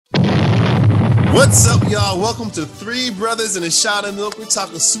What's up, y'all? Welcome to Three Brothers and a Shot of Milk. We're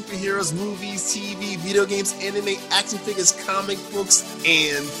talking superheroes, movies, TV, video games, anime, action figures, comic books,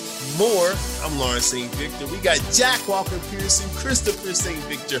 and more. I'm Lawrence St. Victor. We got Jack Walker Pearson, Christopher St.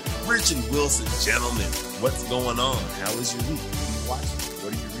 Victor, Richard Wilson. Gentlemen, what's going on? How was your week? What are you watching?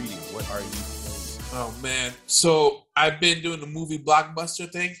 What are you reading? What are you playing? Oh, man. So I've been doing the movie blockbuster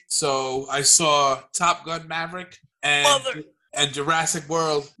thing. So I saw Top Gun Maverick and Jurassic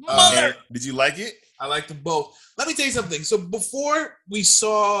World. Did you like it? I liked them both. Let me tell you something. So before we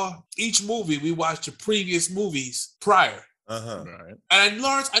saw each movie, we watched the previous movies prior. Uh-huh. Right. And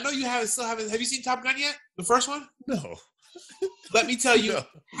Lawrence, I know you still haven't. Have you seen Top Gun yet? The first one? No. Let me tell you,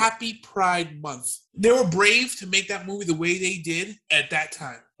 Happy Pride Month. They were brave to make that movie the way they did at that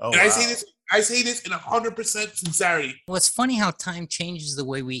time. Oh, and wow. I say this in 100% sincerity. Well, it's funny how time changes the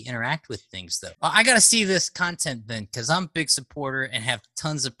way we interact with things, though. Well, I got to see this content then, because I'm a big supporter and have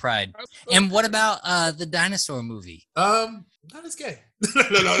tons of pride. And what about the dinosaur movie? Not as gay.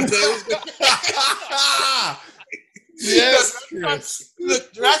 No. Yes,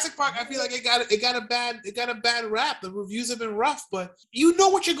 Look, Jurassic Park. I feel like it got a bad rap. The reviews have been rough, but you know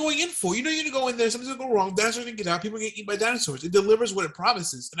what you're going in for. You know you're gonna go in there. Something's gonna go wrong. Dinosaurs gonna get out. People are gonna get eaten by dinosaurs. It delivers what it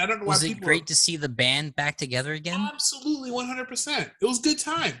promises, and I don't know why. Was it great to see the band back together again? Absolutely, 100%. It was good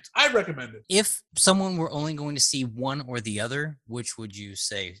times. I recommend it. If someone were only going to see one or the other, which would you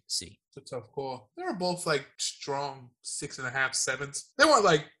say see? It's a tough call. They were both like strong 6.5, 7s. They weren't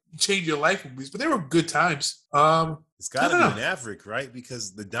like change your life movies, but they were good times. It's got to be Maverick, right?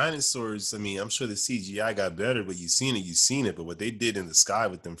 Because the dinosaurs, I mean, I'm sure the CGI got better, but you've seen it. But what they did in the sky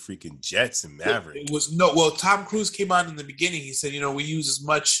with them freaking jets and Maverick. Tom Cruise came out in the beginning. He said, we use as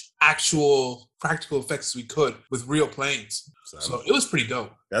much actual practical effects as we could with real planes. So it was pretty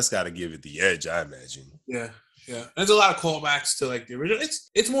dope. That's got to give it the edge, I imagine. Yeah. Yeah, there's a lot of callbacks to like the original.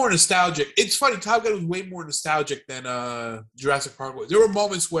 It's more nostalgic. It's funny. Top Gun was way more nostalgic than Jurassic Park was. There were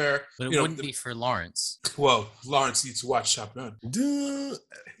moments where but it wouldn't be for Lawrence. Well, Lawrence needs to watch Top Gun.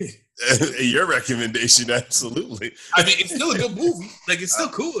 Your recommendation, absolutely. I mean, it's still a good movie. Like it's still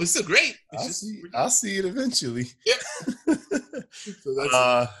cool. It's still great. I'll see it eventually. Yeah.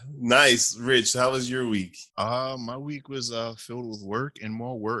 So nice, Rich. How was your week? My week was filled with work and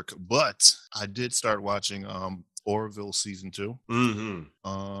more work, but I did start watching Orville season 2. Mm-hmm.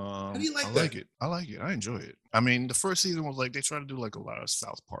 How do you like I that? like it. I like it. I enjoy it. I mean, the first season was like they tried to do like a lot of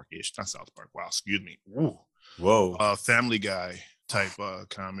South Park-ish. Not South Park. Wow, excuse me. Ooh. Whoa. Family Guy type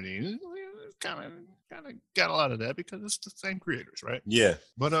comedy. Kind of got a lot of that because it's the same creators, right? Yeah.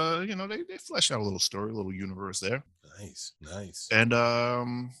 But they flesh out a little story, a little universe there. Nice. And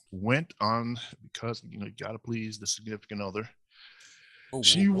went on because you gotta please the significant other.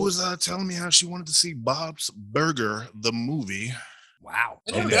 She was telling me how she wanted to see Bob's Burger, the movie. Wow.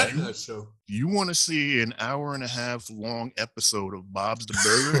 I never got to that show. You want to see an 1.5 hour long episode of Bob's the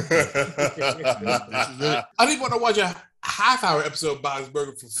Burger? This is it. I didn't want to watch a half-hour episode of Bob's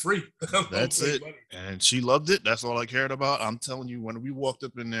Burger for free. That's it. And she loved it. That's all I cared about. I'm telling you, when we walked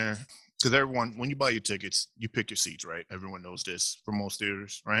up in there, because everyone, when you buy your tickets, you pick your seats, right? Everyone knows this for most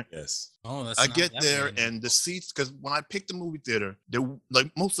theaters, right? Yes. Oh, I get there and the seats, because when I picked the movie theater,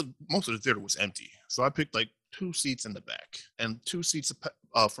 like most of the theater was empty. So I picked like 2 seats in the back and 2 seats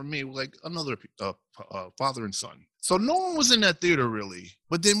for me, like another father and son. So no one was in that theater really.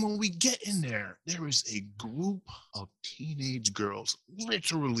 But then when we get in there, there is a group of teenage girls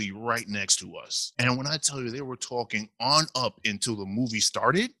literally right next to us. And when I tell you, they were talking on up until the movie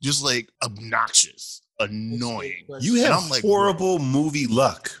started, just like obnoxious, annoying. You have horrible movie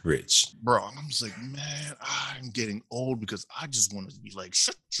luck, Rich. Bro, I'm just like, man, I'm getting old because I just want to be like,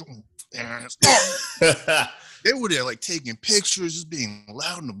 shut your ass up. They were there like taking pictures, just being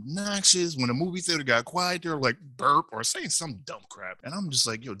loud and obnoxious. When the movie theater got quiet, they were like burp or saying some dumb crap. And I'm just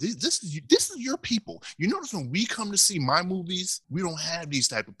like, yo, this is your people. You notice when we come to see my movies, we don't have these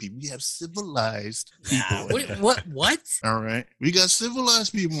type of people. We have civilized people. Wait, what? All right. We got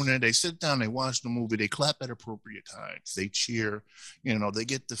civilized people in there. They sit down, they watch the movie, they clap at appropriate times. They cheer, they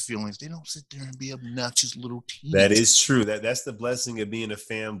get the feelings. They don't sit there and be obnoxious little teens. That is true. That's the blessing of being a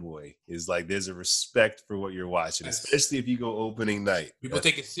fanboy, is like there's a respect for what you're watching, especially if you go opening night. People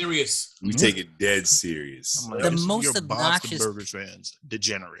take it serious. We take it dead serious. Like, the most you're obnoxious Bob's Burgers fans,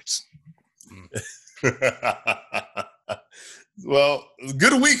 degenerates. Well,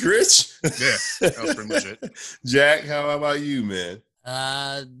 good week, Rich. Yeah, that was pretty much it. Jack, how about you, man?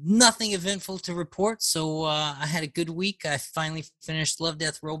 Nothing eventful to report. So I had a good week. I finally finished Love,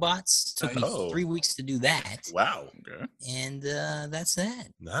 Death, Robots. Took me Oh. 3 weeks to do that. Wow. Okay. And that's that.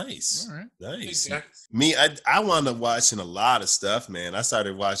 Nice. All right. Nice. Exactly. Me, I wound up watching a lot of stuff, man. I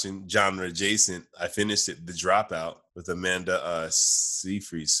started watching genre adjacent. I finished it, The Dropout, with Amanda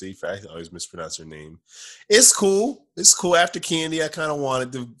Seyfried. I always mispronounce her name. It's cool. It's cool. After Candy, I kind of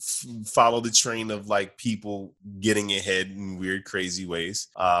wanted to follow the train of like people getting ahead in weird, crazy ways.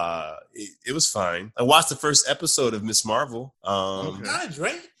 It was fine. I watched the first episode of Miss Marvel. Okay. Nice,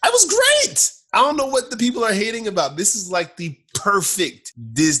 right? It was great. I don't know what the people are hating about. This is like the perfect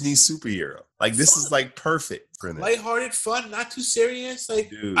Disney superhero. Like this is like perfect for them. Lighthearted, fun, not too serious. Like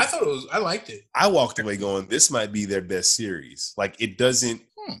Dude. I liked it. I walked away going, this might be their best series. Like it doesn't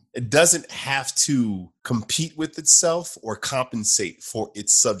have to compete with itself or compensate for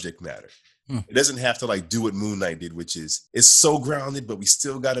its subject matter. It doesn't have to like do what Moon Knight did, which is it's so grounded, but we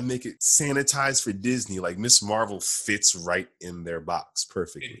still got to make it sanitized for Disney. Like Miss Marvel fits right in their box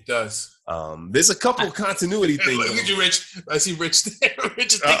perfectly. It does. There's a couple of continuity things. Look at you, Rich. I see Rich there.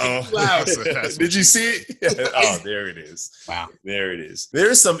 Rich is Uh-oh. thinking loud. Did you see it? Oh, there it is. Wow. There it is. There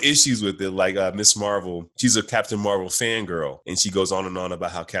are some issues with it, like Miss Marvel. She's a Captain Marvel fangirl, and she goes on and on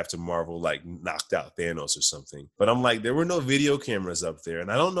about how Captain Marvel like knocked out Thanos or something. But I'm like, there were no video cameras up there,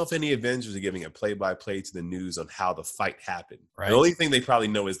 and I don't know if any Avengers are giving a play-by-play to the news on how the fight happened. Right. The only thing they probably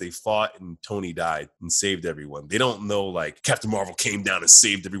know is they fought and Tony died and saved everyone. They don't know like Captain Marvel came down and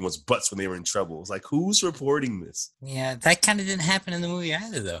saved everyone's butts when they were in trouble. It's like, who's reporting this? Yeah, that kind of didn't happen in the movie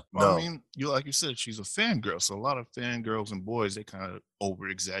either, though. Well, No. I mean, like you said, she's a fangirl, so a lot of fangirls and boys, they kind of over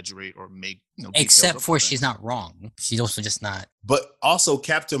exaggerate or make details Except up for things. she's not wrong. She's also just not. But also,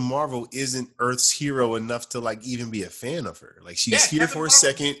 Captain Marvel isn't Earth's hero enough to like even be a fan of her. Like she's Yeah, here Captain for a Marvel-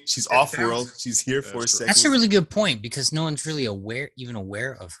 second. She's Yeah, off sounds- world. She's here for a That's second. That's a really good point because no one's really even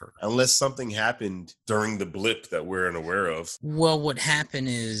aware of her. Unless something happened during the blip that we're unaware of. Well, what happened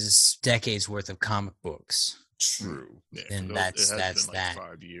is decades worth of comic books. True. Yeah, then it that's has been that. like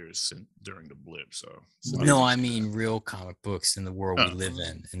 5 years since during the blip. So No, I mean real comic books in the world we Oh. live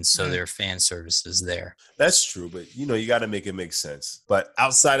in. And so there are fan services there. That's true, but you know, you got to make it make sense. But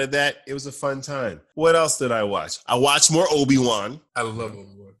outside of that, it was a fun time. What else did I watch? I watched more Obi-Wan. I love it.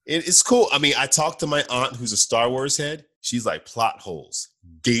 It's cool. I mean, I talked to my aunt who's a Star Wars head. She's like plot holes,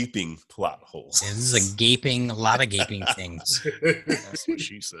 gaping plot holes. And this is a lot of gaping things. that's what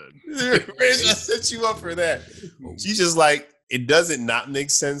she said. Rich, I set you up for that. She's just like, it doesn't not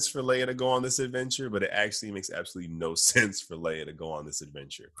make sense for Leia to go on this adventure, but it actually makes absolutely no sense for Leia to go on this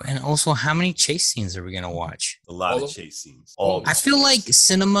adventure. And also, how many chase scenes are we going to watch? A lot All of of- chase scenes. all All of the I feel chase like scenes.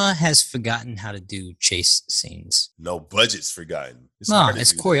 cinema has forgotten how to do chase scenes. No budget's forgotten. No, hard to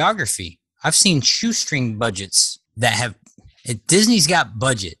it's do that. choreography. I've seen shoestring budgets that have. Disney's got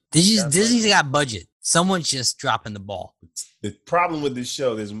budget. Disney's got budget. Someone's just dropping the ball. The problem with this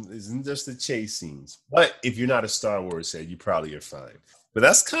show isn't just the chase scenes. But if you're not a Star Wars head, you probably are fine. But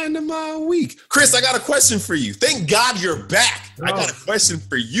that's kind of my week. Chris, I got a question for you. Thank God you're back. I got a question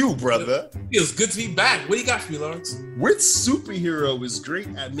for you, brother. Feels good to be back. What do you got for me, Lawrence? Which superhero is great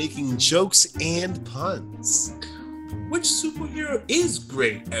at making jokes and puns? Which superhero is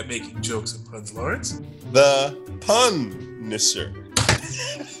great at making jokes and puns, Lawrence? The Punisher.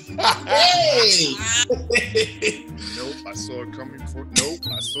 Hey! Nope, I saw it coming for. Nope,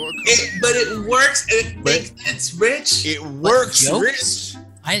 I saw it coming. But it works and it But- makes sense, Rich. It works, jokes?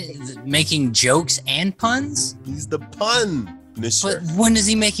 Rich. Making jokes and puns? He's the Punisher. But when is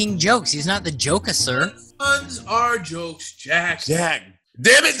he making jokes? He's not the joker, sir. Puns are jokes, Jack. Jack.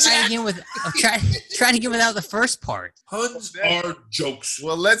 Damn it, Try Jack. again with try to get without the first part. Puns are jokes.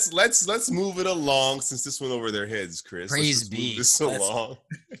 Well, let's move it along since this went over their heads, Chris. Praise Let's just move be. this Let's- along.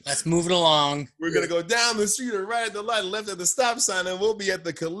 Let's move it along. We're gonna go down the street or right at the light, left at the stop sign, and we'll be at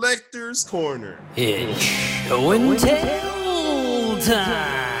the collector's corner. It's show and tell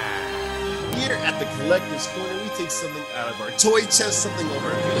time. Here at the collector's corner, we take something out of our toy chest, something off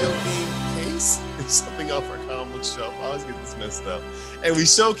our video game case, and something off our comic book shelf. I always get this messed up. And we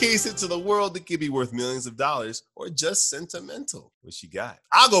showcase it to the world that could be worth millions of dollars or just sentimental. What you got?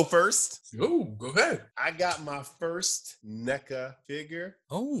 I'll go first. Oh, go ahead. I got my first NECA figure.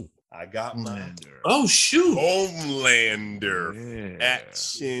 Oh, I got my Homelander. Oh, shoot. Homelander Yeah.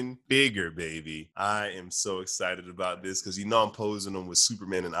 action figure, baby. I am so excited about this because you know I'm posing them with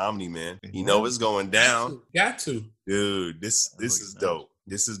Superman and Omni-Man. You know it's going down. Got to. Dude, this Look is at dope.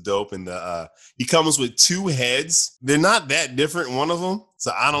 This is dope. And he comes with 2 heads. They're not that different, one of them.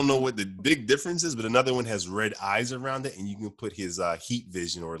 So I don't know what the big difference is, but another one has red eyes around it, and you can put his heat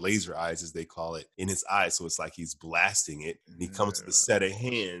vision or laser eyes, as they call it, in his eyes. So it's like he's blasting it. And he comes with a set of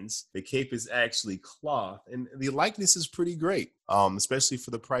hands. The cape is actually cloth, and the likeness is pretty great, especially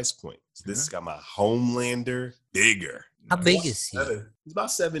for the price point. So this has got my Homelander bigger. How big is he? It's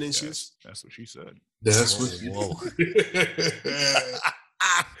about 7 inches. Yes, that's what she said. That's Whoa.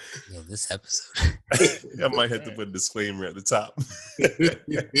 Yo, this episode. I might have to put a disclaimer at the top.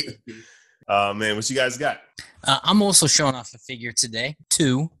 Man, what you guys got? I'm also showing off a figure today.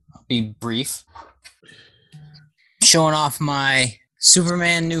 2. I'll be brief. Showing off my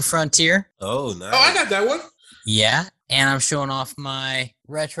Superman New Frontier. Oh, nice. Oh, I got that one. Yeah. And I'm showing off my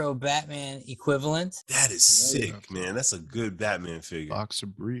retro Batman equivalent. That is sick, man. That's a good Batman figure. Boxer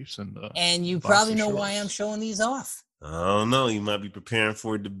briefs and And you boxer probably know why shorts. I'm showing these off. I don't know. You might be preparing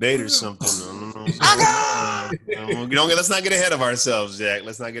for a debate or something. I don't know. Let's not get ahead of ourselves, Jack.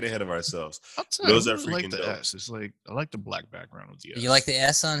 Let's not get ahead of ourselves. I'll tell Those you, are I like freaking the dope. S. It's like I like the black background with the S. You like the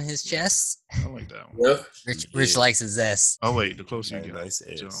S on his chest? I like that one. Yeah. Rich likes his S. Oh wait, the closer you Very get, nice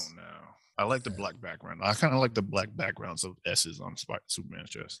S. don't know. I like the black background. I kind of like the black backgrounds of S's on Superman's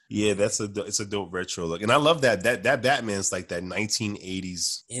chest. Yeah, it's a dope retro look, and I love that Batman's like that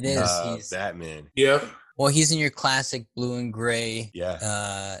 1980s. It is. He's- Batman. Yeah. Well, he's in your classic blue and gray,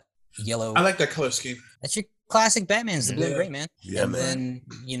 Yeah, yellow. I like that color scheme. That's your classic Batman's the blue and Yeah. gray, man. yeah, And man.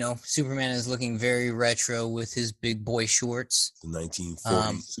 then, Superman is looking very retro with his big boy shorts. The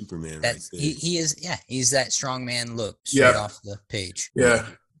 1940s Superman, That's right there. he is, yeah, he's that strongman look straight Yeah. off the page. Yeah.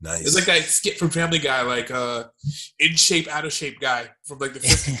 Nice. It's like that skit from Family Guy, like in shape, out of shape guy from like the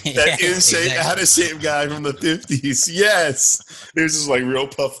 50s. that in shape, Exactly. out of shape guy from the 50s. Yes, there's just like real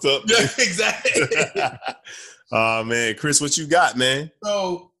puffed up. Yeah, exactly. Oh man, Chris, what you got, man?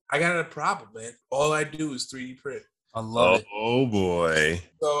 So I got a problem, man. All I do is 3D print. I love it. Oh boy.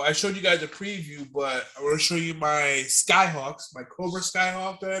 So I showed you guys a preview, but I want to show you my Skyhawks, my Cobra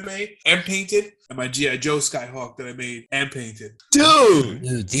Skyhawk that I made and painted, and my G.I. Joe Skyhawk that I made and painted. Dude,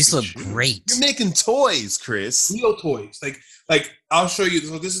 Dude, these look great. you're making toys, Chris. Real toys, like I'll show you.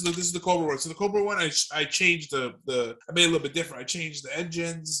 So this is the Cobra one. So the Cobra one, I changed the I made it a little bit different. I changed the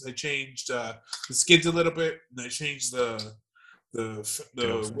engines, I changed the skids a little bit, and I changed the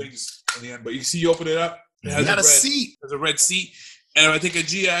wings on the end. But you see, you open it up, it You has got a red, seat. there's a red seat. And if I think of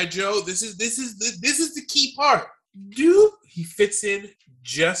G.I. Joe, this is the key part. Dude, he fits in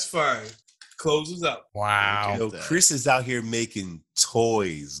just fine. Closes up. Wow. Yo, Chris is out here making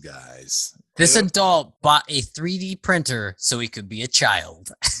toys, guys. This Yep. adult bought a 3D printer so he could be a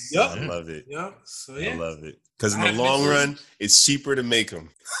child. I Yup. love it. Yep. So I yeah. love it. Because in I the have long mixes. run, it's cheaper to make them.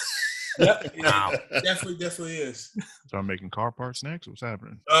 Yep. Wow. Definitely is. Start making car parts next. What's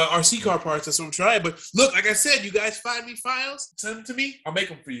happening? RC car parts, that's what I'm trying. But look, like I said, you guys find me files, send them to me, I'll make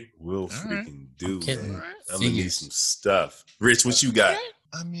them for you. We'll right. freaking do, Kidding. man. I'm going to need Figures. some stuff. Rich, what you got?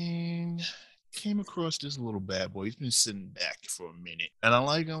 I mean, came across this little bad boy. He's been sitting back for a minute, and I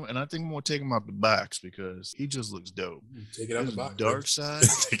like him. And I think I'm gonna take him out the box because he just looks dope. Take it out the His box. dark side,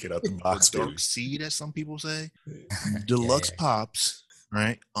 Take it out the or box, baby. dark seed, as some people say. Deluxe Yeah. Pops,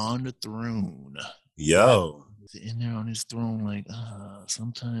 right on the throne. Yo. Sitting there on his throne, like,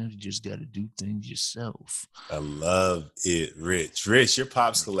 sometimes you just got to do things yourself. I love it, Rich. Rich, your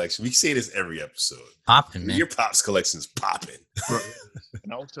Pops collection. We say this every episode. Popping, man. Your Pops collection is popping.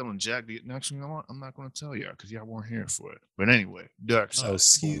 And I was telling Jack, actually, you know what? I'm not going to tell y'all because y'all weren't here for it. But anyway, dark side. Oh,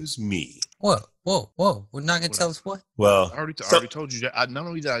 excuse me. Whoa. We're not going to tell us what? Well, I already so- told you that. Not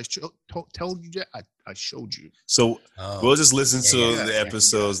only did I told you that, I showed you. so Oh. we'll just listen to Yeah, the yeah,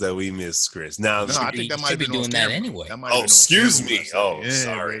 episodes that we missed, Chris. Now, No, I think that you might should have be been on doing that camera. anyway. That might have been on excuse camera me. last Oh, night.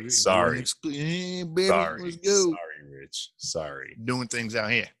 sorry. baby. Sorry. Yeah, baby, sorry. let's go. Sorry, Rich. Sorry. Doing things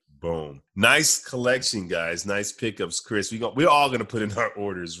out here. Boom. Nice collection, guys. Nice pickups, Chris. We're all gonna put in our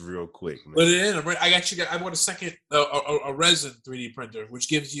orders real quick, man. Put it in. I bought a second, a resin 3D printer, which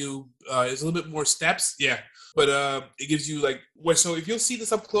gives you, it's a little bit more steps. Yeah. But it gives you so if you'll see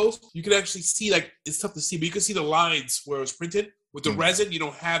this up close, you can actually see, it's tough to see, but you can see the lines where it was printed. With the resin, you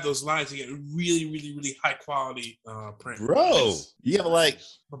don't have those lines. You get a really, really, really high quality print. Bro, you have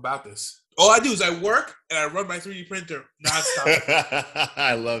about this. All I do is I work and I run my 3D printer nonstop.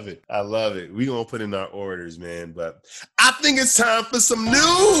 I love it. I love it. We gonna put in our orders, man. But I think it's time for some news.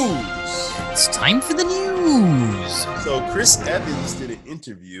 It's time for the news. So Chris Evans did an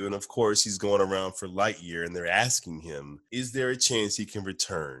interview, and of course he's going around for Lightyear, and they're asking him, is there a chance he can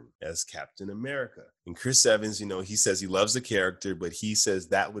return as Captain America? And Chris Evans, he says he loves the character, but he says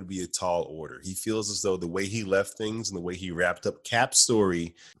that would be a tall order. He feels as though the way he left things and the way he wrapped up Cap's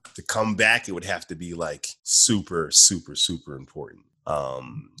story, to come back, it would have to be like super, super, super important.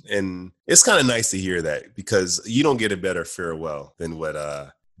 And it's kind of nice to hear that, because you don't get a better farewell than what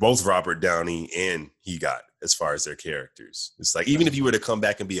both Robert Downey and he got as far as their characters. It's like, even if you were to come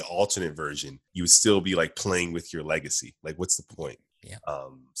back and be an alternate version, you would still be like playing with your legacy. Like, what's the point? Yeah.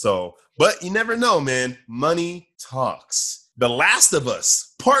 But you never know, man. Money talks. The Last of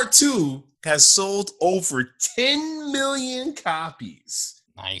Us Part 2 has sold over 10 million copies.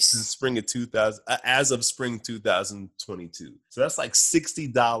 Nice. In spring of 2000, as of spring 2022. So that's like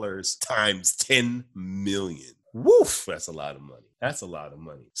 $60 times 10 million. Woof, that's a lot of money. That's a lot of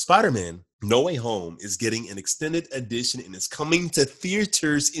money. Spider-Man No Way Home is getting an extended edition and is coming to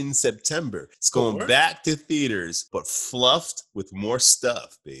theaters in September. It's going back to theaters, but fluffed with more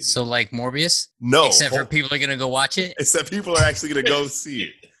stuff, baby. So like Morbius? No. Except for people are going to go watch it? Except people are actually going to go see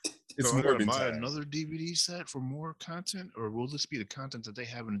it. It's So I more gotta than buy time. another DVD set for more content, or will this be the content that they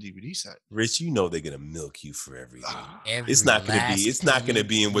have in a DVD set? Rich, you know they're going to milk you for everything. Every It's not gonna be. last It's not gonna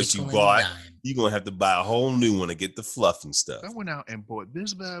be in what you nickel and bought. dime. You're gonna have to buy a whole new one to get the fluff and stuff. I went out and bought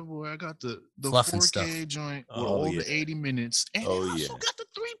this bad boy. I got the Fluff and 4K stuff. joint with Oh, all yeah. the 80 minutes, and Oh, I also yeah. got the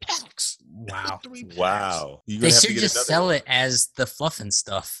 3-packs. Wow. Wow. You're They gonna have to should get just another sell one. it as the fluff and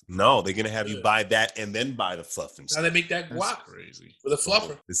stuff. No, they're gonna have you buy that and then buy the fluff and Now stuff. they make that That's guap crazy. for the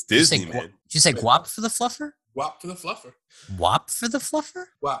fluffer. It's Did you say Disney, gua- man. Did you say guap for the fluffer? Guap for the fluffer. Wop for the fluffer?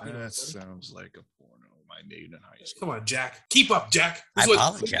 Guap. That sounds like a porno I made in high school. Come on, Jack. Keep up, Jack. I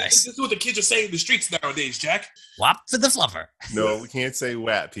apologize. This is what the kids are saying in the streets nowadays, Jack. Wop for the fluffer. No, we can't say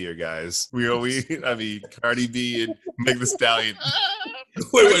WAP here, guys. I mean, Cardi B and Meg Thee Stallion.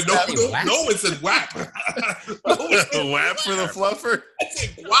 Wait, no, Say no, wax? no one said whap. No one said WAP for the fluffer. I said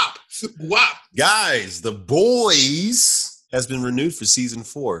guap. Guap. Guys, The Boys has been renewed for season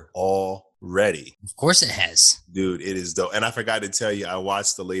 4 already. Of course it has. Dude, it is dope. And I forgot to tell you, I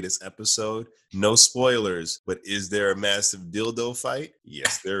watched the latest episode. No spoilers, but is there a massive dildo fight?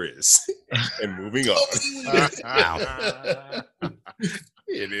 Yes, there is. And moving on.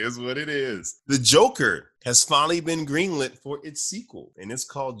 It is what it is. The Joker has finally been greenlit for its sequel, and it's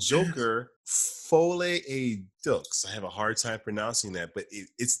called Joker Folie et Deux. I have a hard time pronouncing that, but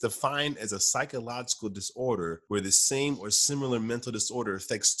it's defined as a psychological disorder where the same or similar mental disorder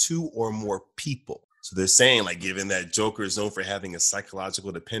affects 2 or more people. So they're saying, like, given that Joker is known for having a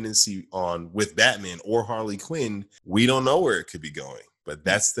psychological dependency with Batman or Harley Quinn, we don't know where it could be going. But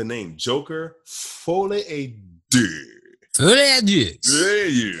that's the name, Joker Folie et Deux. Folie Deux. There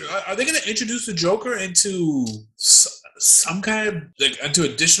you. Are they going to introduce the Joker into some kind of into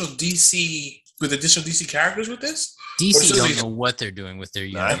additional DC characters with this? DC Or don't something- know what they're doing with their No,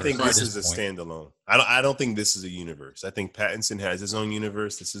 universe. I think at this is a point. standalone. I don't think this is a universe. I think Pattinson has his own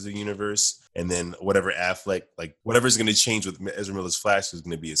universe. This is a universe, and then whatever Affleck, like whatever's going to change with Ezra Miller's Flash is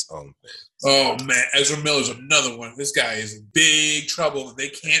going to be his own thing. Oh man, Ezra Miller's another one. This guy is in big trouble. They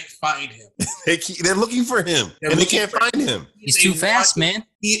can't find him. They're looking for him, They're and they looking can't for find him. He's too fast, man.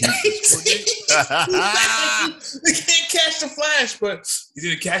 They can't catch the Flash, but he's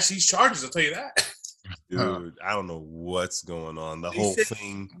gonna catch these charges. I'll tell you that. Dude, I don't know what's going on. The They whole said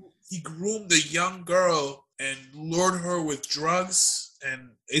thing. He groomed a young girl and lured her with drugs, and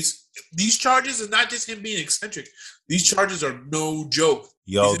these charges are not just him being eccentric. These charges are no joke.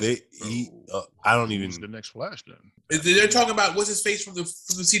 Yo, I don't Who's the even. next Flash then? They're talking about what's his face from the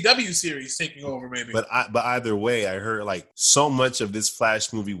CW series taking over, maybe. But either way, I heard like so much of this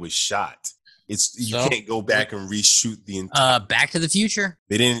Flash movie was shot. You So? can't go back and reshoot the entire. Back to the Future.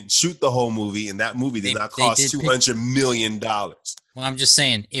 They didn't shoot the whole movie, and that movie did They- not they cost did pick- $200 million. Well, I'm just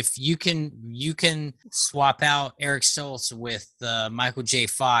saying, if you can swap out Eric Stoltz with Michael J.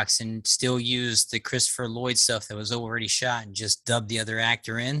 Fox and still use the Christopher Lloyd stuff that was already shot and just dub the other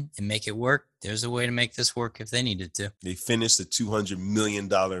actor in and make it work, there's a way to make this work if they needed to. They finished a $200 million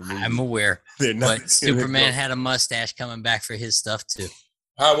movie. I'm aware, They're not but Superman had a mustache coming back for his stuff too.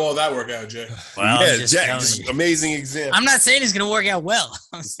 How will that work out, Jay? Well, I'm Yeah, just Jack, telling just you. amazing example. I'm not saying it's going to work out well.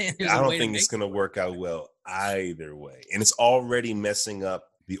 I'm saying there's I a don't way think to it's make going to work out well either way. And it's already messing up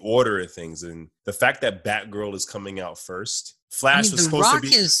the order of things. And the fact that Batgirl is coming out first Flash was The supposed Rock to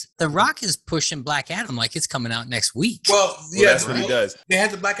be. the Rock is pushing Black Adam like it's coming out next week. Well, Well, yeah, that's what he does. They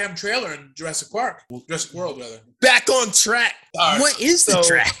had the Black Adam trailer in Jurassic Park, Jurassic World, rather. Back on track. All right. What is the So,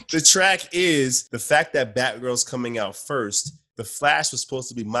 track? The track is the fact that Batgirl's coming out first. The Flash was supposed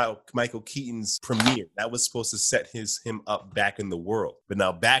to be Michael Keaton's premiere. That was supposed to set him up back in the world. But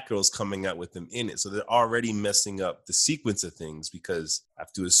now Batgirl's coming out with him in it. So they're already messing up the sequence of things, because I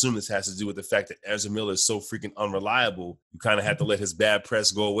have to assume this has to do with the fact that Ezra Miller is so freaking unreliable. You kind of had to let his bad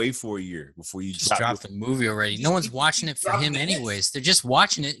press go away for a year before you Just dropped the movie already. No one's watching it for him anyways. They're just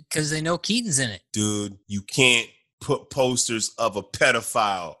watching it because they know Keaton's in it. Dude, you can't put posters of a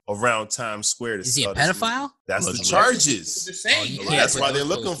pedophile around Times Square. To Is he a sell this movie. pedophile? That's the Allegedly. charges. They're saying, you right? can't That's put why those they're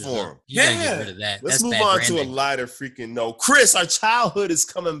looking posters for up. him. You gotta Yeah. get rid of that. Let's That's move bad on to a branding. lighter freaking note. Chris, our childhood is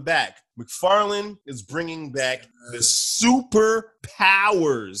coming back. McFarlane is bringing back the Super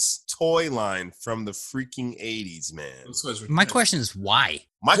Powers toy line from the freaking 80s, man. My question is why?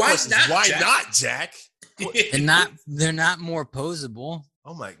 My Why question is, not, why Jack? not, Jack? They're not more posable.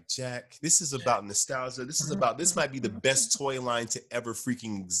 Oh my, Jack, this is about nostalgia. This might be the best toy line to ever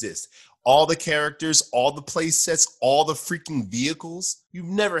freaking exist. All the characters, all the play sets, all the freaking vehicles. You've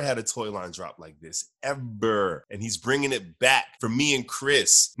never had a toy line drop like this, ever. And he's bringing it back for me and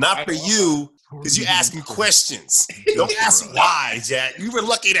Chris. Not for you, because you're asking questions. Don't ask why, Jack. You were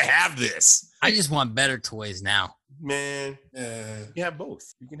lucky to have this. I just want better toys now. Man, you can have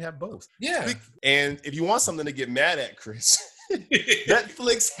both. You can have both. Yeah. And if you want something to get mad at, Chris,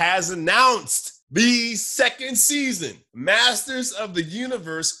 Netflix has announced the second season, Masters of the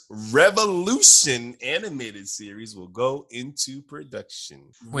Universe Revolution animated series will go into production.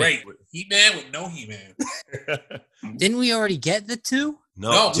 Wait, He-Man with no He-Man. Didn't we already get the two?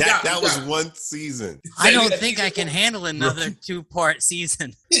 No, we Jack, got- that we was got- one season. I don't think I can handle another 2-part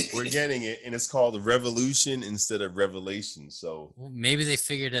season. We're getting it, and it's called Revolution instead of Revelation. So Well, maybe they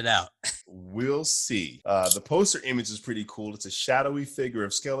figured it out. we'll see. The poster image is pretty cool. It's a shadowy figure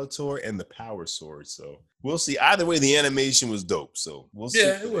of Skeletor and the Power Sword. So we'll see. Either way, the animation was dope. So we'll see Yeah,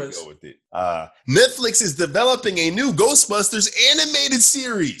 where it they was. go with it. Netflix is developing a new Ghostbusters animated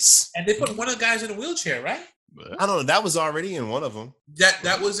series. And they put one of the guys in a wheelchair, right? I don't know. That was already in one of them.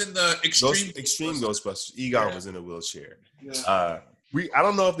 That was in the Extreme Ghostbusters. Egon Yeah. was in a wheelchair. Yeah. I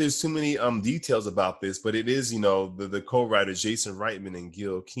don't know if there's too many details about this, but it is, the co-writers Jason Reitman and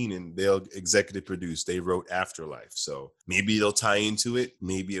Gil Keenan, they'll executive produce. They wrote Afterlife. So maybe they'll tie into it.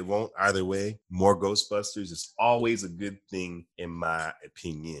 Maybe it won't. Either way, more Ghostbusters is always a good thing in my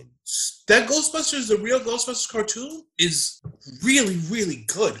opinion. That Ghostbusters, the real Ghostbusters cartoon, is really, really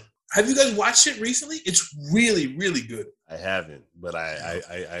good. Have you guys watched it recently? It's really, really good. I haven't, but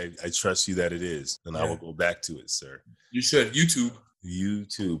I trust you that it is. And I will go back to it, sir. You should.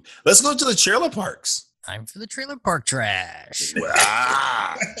 YouTube. Let's go to the trailer parks. Time for the trailer park trash.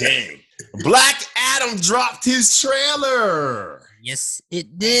 Dang. Black Adam dropped his trailer. Yes,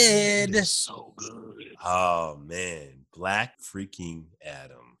 it did. So good. Oh man, Black freaking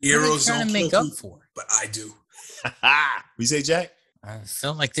Adam. What are they Heroes trying don't to make kill up people, for? but I do. We say, Jack? I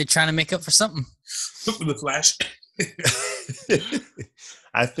felt like they're trying to make up for something. The Flash.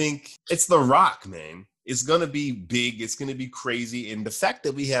 I think it's The Rock, man. It's gonna be big. It's gonna be crazy, and the fact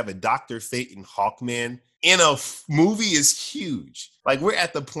that we have a Dr. Fate and Hawkman in a movie is huge. Like we're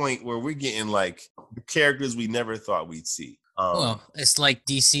at the point where we're getting like the characters we never thought we'd see. Well, it's like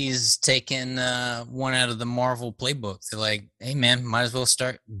DC's taking one out of the Marvel playbook. They're like, hey, man, might as well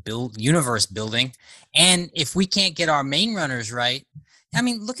start universe building. And if we can't get our main runners right, I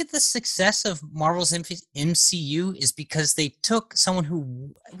mean, look at the success of Marvel's MCU is because they took someone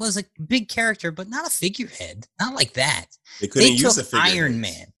who was a big character, but not a figurehead. Not like that. They couldn't They use took a figurehead. Iron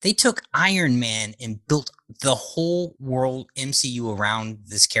Man. They took Iron Man and built the whole world MCU around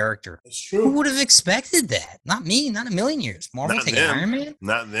this character. It's Who true. would have expected that? Not me. Not a million years. Marvel Not taking them. Iron Man.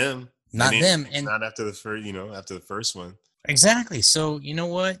 Not them. Not They them. didn't- And not after the first, after the first one. exactly. So you know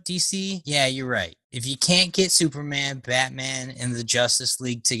what, DC? Yeah, you're right. If you can't get Superman, Batman, and the Justice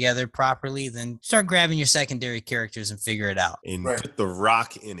League together properly, then start grabbing your secondary characters and figure it out. And Right. put The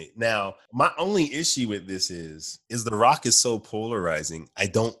Rock in it. Now, my only issue with this is The Rock is so polarizing. I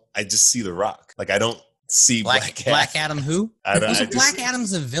just see The Rock. Like I don't see Black Adam who? I So just- Black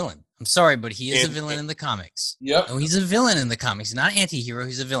Adam's a villain. I'm sorry, but he is a And- villain in the comics. Yep. Oh, he's a villain in the comics. He's not an anti-hero,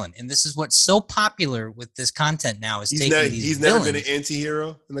 he's a villain. And this is what's so popular with this content now is He's, taking never, these he's villains. never been an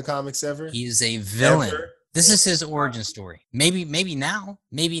anti-hero in the comics ever. He is a villain. Ever? This is his origin story. Maybe now.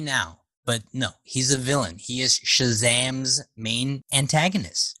 But no, he's a villain. He is Shazam's main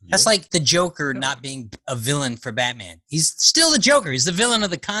antagonist. That's Yeah. like the Joker not being a villain for Batman. He's still the Joker. He's the villain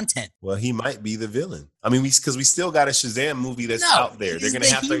of the content. Well, he might be the villain. I mean, because we still got a Shazam movie that's out there. He's They're gonna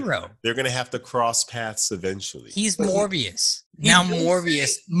the have hero. to. They're gonna have to cross paths eventually. He's But he- Morbius. he Now does Morbius,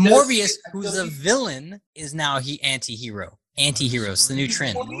 say- he does Morbius, say- I who's feel a he- villain, is now anti-hero. Anti-heroes, the new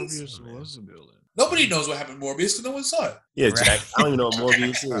trend. Morbius was a villain. Nobody knows what happened to Morbius because no one saw it. Yeah, Right. Jack. I don't even know what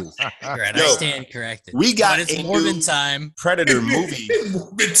Morbius is. Right, Yo, I stand corrected. we got but it's a Morbin new- time. Predator movie.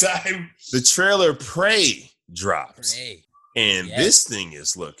 Morbid time. The trailer Prey dropped, Hey, and Yes. this thing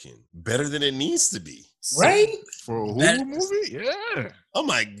is looking better than it needs to be. Right? For a That- Hulu movie? Yeah. Oh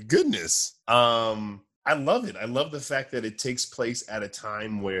my goodness. I love it. I love the fact that it takes place at a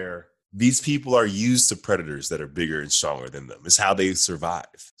time where these people are used to predators that are bigger and stronger than them. It's how they survive.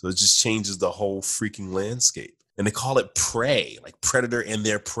 So it just changes the whole freaking landscape. And they call it prey, like predator and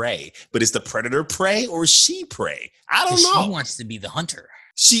their prey. But is the predator prey or is she prey? I don't know. She wants to be the hunter.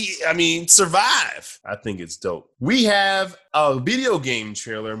 Survive. I think it's dope. We have a video game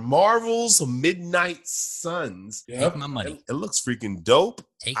trailer, Marvel's Midnight Suns. Take my money. It looks freaking dope.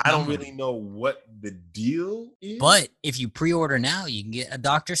 Take I my don't money. really know what the deal is. But if you pre-order now, you can get a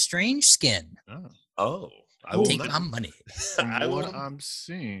Doctor Strange skin. Oh, I will Take not. my money. From I what will- I'm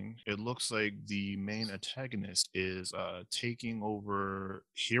seeing, it looks like the main antagonist is taking over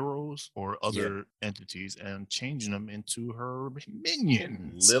heroes or other entities and changing them into her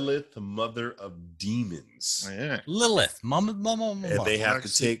minions. Lilith, the mother of demons. Yeah. Lilith, mama. And they have to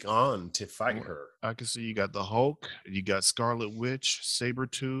Lexi. take on to fight her. I can see you got the Hulk, you got Scarlet Witch,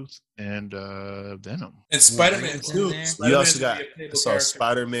 Sabretooth, and Venom. And Spider-Man Wolverine's in too. there. You Spider-Man's also got gonna be a playable so character.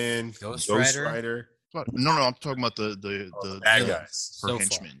 Spider-Man, Ghost Ghost Rider. Rider. No, I'm talking about the bad villains. guys. her So far.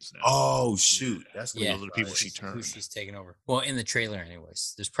 henchmen. now. Oh shoot, that's Yeah. Those are the people she Who turned. she's taking over. Well, in the trailer,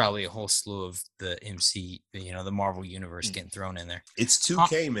 anyways, there's probably a whole slew of the the Marvel universe getting thrown in there. It's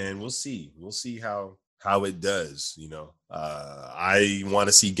 2K, man. We'll see. We'll see how it does. I want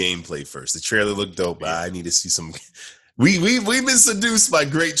to see gameplay first. The trailer looked dope, but I need to see some. We've been seduced by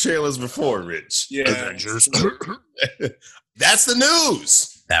great trailers before, Rich. Yeah. Avengers. That's the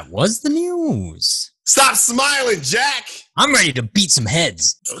news. That was the news. Stop smiling, Jack. I'm ready to beat some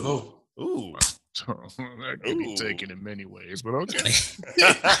heads. Let's go. Ooh. That could be Ooh. taken in many ways, but okay.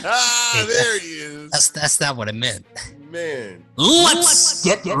 There he is. That's not what I meant. Man. Let's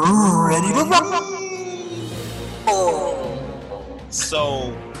get ready to rock.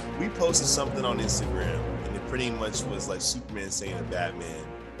 So we posted something on Instagram, and it pretty much was like Superman saying to Batman,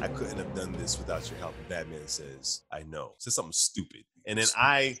 I couldn't have done this without your help. And Batman says, I know. Said something stupid. And then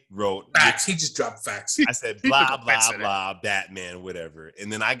I wrote, Facts. He just dropped facts. I said, blah, blah, Said it. blah, Batman, whatever.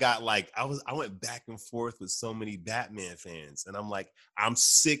 And then I got like, I went back and forth with so many Batman fans. And I'm like, I'm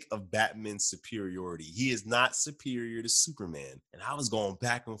sick of Batman's superiority. He is not superior to Superman. And I was going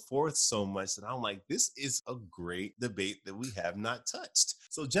back and forth so much that I'm like, this is a great debate that we have not touched.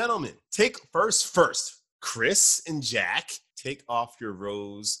 So gentlemen, take first, Chris and Jack, take off your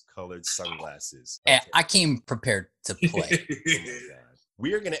rose-colored sunglasses. I came prepared to play. Oh my God.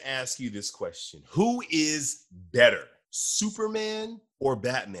 We are going to ask you this question. Who is better, Superman or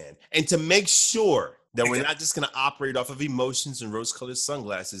Batman? And to make sure that we're not just going to operate off of emotions and rose-colored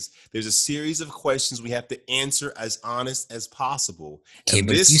sunglasses, there's a series of questions we have to answer as honest as possible. Okay, And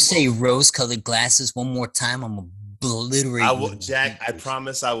but if this you say rose-colored glasses one more time, I'm gonna obliterate I will, you. Jack, I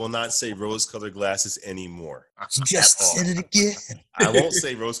promise I will not say rose-colored glasses anymore. You just at all. said it again. I won't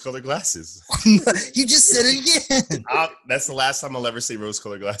say rose-colored glasses. You just said it again. That's the last time I'll ever say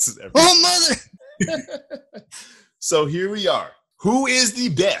rose-colored glasses ever. Oh, mother. So here we are. Who is the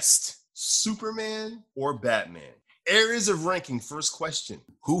best, Superman or Batman? Areas of ranking, first question.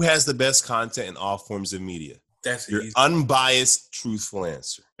 Who has the best content in all forms of media? That's Your easy. unbiased, truthful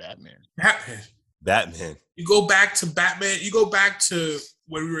answer. Batman. Batman. Batman. You go back to Batman. You go back to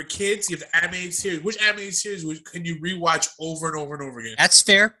when we were kids. You have the animated series. Which animated series can you rewatch over and over and over again? That's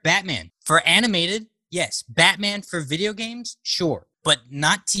fair. Batman. For animated, yes. Batman for video games, sure. But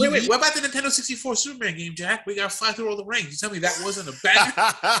not TV. Wait. What about the Nintendo 64 Superman game, Jack? We got to fly through all the rings. You tell me that wasn't a bad.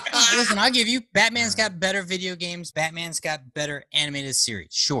 Listen, I'll give you. Batman's got better video games. Batman's got better animated series,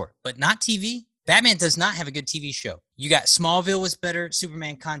 sure. But not TV. Batman does not have a good TV show. You got Smallville was better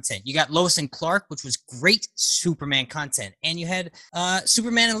Superman content. You got Lois and Clark, which was great Superman content. And you had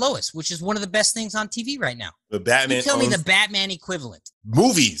Superman and Lois, which is one of the best things on TV right now. But Batman You tell me owns the Batman equivalent.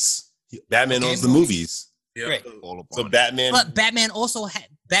 movies. Batman Okay, owns the movies. Yeah. Great. All upon So it. Batman, But Batman also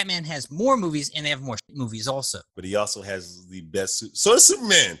Batman has more movies and they have more movies also. but he also has the best. So does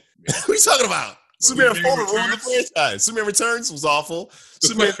Superman. What are you talking about? Superman 4 ruined the franchise. Superman Returns was awful.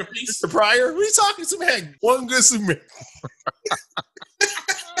 Superman Mr. Pryor. What are you talking? Superman had one good Superman.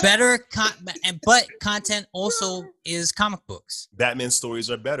 Better, but content also is comic books. Batman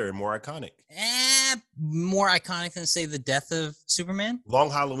stories are better and more iconic. More iconic than, say, the death of Superman? Long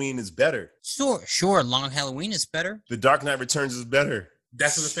Halloween is better. Sure. Long Halloween is better. The Dark Knight Returns is better.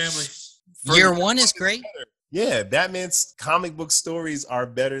 Death of the Family. Year One is great. Yeah, Batman's comic book stories are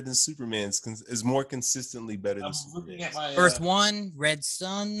better than Superman's. Is more consistently better than Superman's. Earth One, Red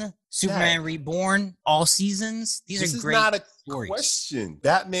Sun, Superman Reborn, all seasons. These are great. This is not a stories. question.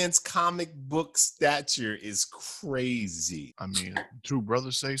 Batman's comic book stature is crazy. I mean, two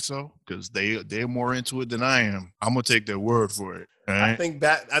brothers say so because they're more into it than I am. I'm gonna take their word for it. I think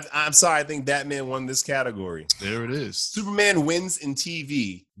I'm sorry. I think Batman won this category. There it is. Superman wins in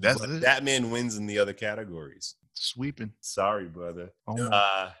TV. That's it. Batman wins in the other categories. Sweeping. Sorry, brother.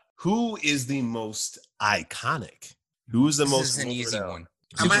 Oh. Who is the most iconic? Who is the most? This is an easy one.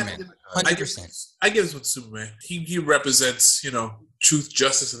 Superman. Superman. 100%. I give this one to Superman. He represents, truth,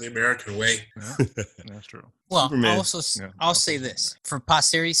 justice, and the American way. Yeah, that's true. Well, Superman. I'll say this. For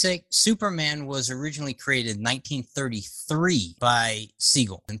posterity's sake, Superman was originally created in 1933 by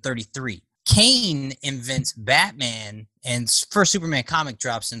Siegel in 33. Kane invents Batman, and first Superman comic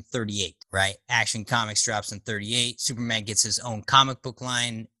drops in 38, right? Action Comics drops in 38. Superman gets his own comic book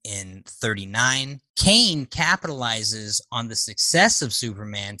line in 39. Kane capitalizes on the success of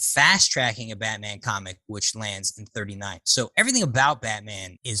Superman, fast-tracking a Batman comic, which lands in 39. So everything about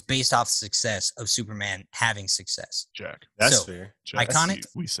Batman is based off the success of Superman having success. Jack. That's fair. Jack, Iconic?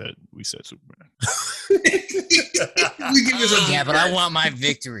 We said Superman. Yeah, but I want my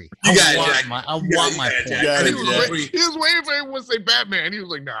victory. You got it, I Jack. want my point. Jack. And he was waiting for everyone to say Batman. He was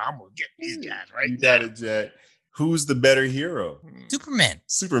like, "Nah, I'm gonna get these guys right." You got it, Jack. Who's the better hero? Superman.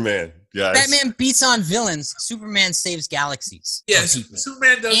 Superman, guys. Batman beats on villains. Superman saves galaxies. Yes, of people.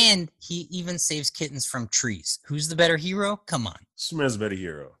 Superman does. And he even saves kittens from trees. Who's the better hero? Come on. Superman's a better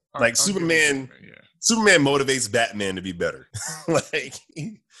hero. I'll Like give you Superman. yeah. Superman motivates Batman to be better. Like,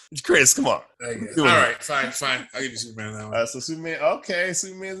 Chris, come on. All right, fine. I'll give you Superman that one. So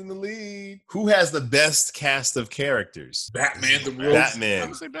Superman's in the lead. Who has the best cast of characters? Batman, the real. Batman, I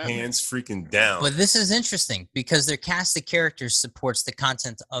would say Batman. hands freaking down. But this is interesting because their cast of characters supports the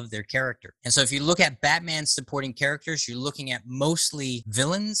content of their character. And so if you look at Batman's supporting characters, you're looking at mostly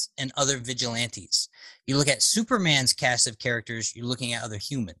villains and other vigilantes. You look at Superman's cast of characters, you're looking at other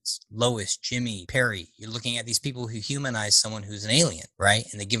humans. Lois, Jimmy, Perry. You're looking at these people who humanize someone who's an alien, right?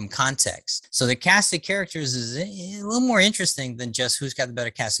 And they give them context. So the cast of characters is a little more interesting than just who's got the better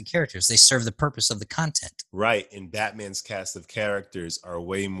cast of characters. They serve the purpose of the content. Right, and Batman's cast of characters are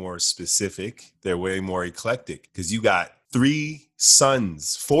way more specific. They're way more eclectic because you got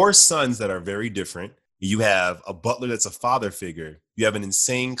four sons that are very different. You have a butler that's a father figure. You have an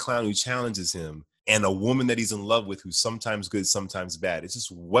insane clown who challenges him, and a woman that he's in love with who's sometimes good, sometimes bad. It's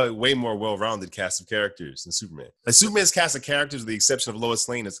just way more well-rounded cast of characters than Superman. Like Superman's cast of characters, with the exception of Lois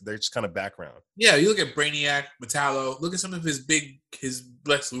Lane, they're just kind of background. Yeah, you look at Brainiac, Metallo. Look at some of his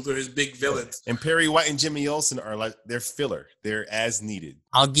Lex Luthor, his big villains. And Perry White and Jimmy Olsen are like, they're filler. They're as needed.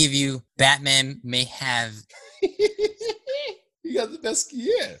 I'll give you Batman may have... You got the best.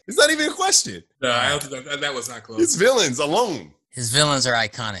 Yeah, it's not even a question. No, I don't think that was not close. It's villains alone. His villains are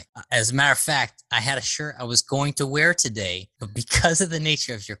iconic. As a matter of fact, I had a shirt I was going to wear today, but because of the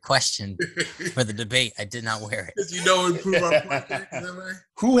nature of your question for the debate, I did not wear it. Because you know improve our point. Is that right?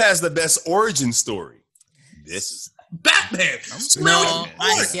 Who has the best origin story? This is Batman. No,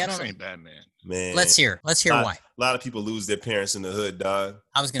 I'm saying Batman. man. Let's hear why. A lot of people lose their parents in the hood, dog.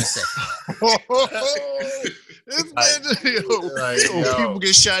 I was going to say. People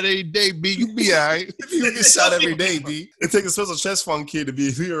get shot every day, B. You be all right. People get shot every day, B. It takes a special chest fund kid to be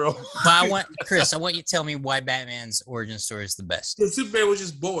a hero. But I want you to tell me why Batman's origin story is the best. Because Superman was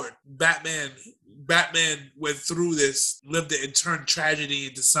just bored. Batman went through this, lived it, and turned tragedy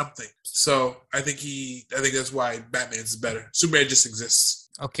into something. So I think that's why Batman's better. Superman just exists.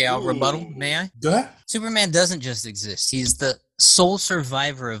 Okay, I'll rebuttal. May I? Go ahead. Superman doesn't just exist. He's the sole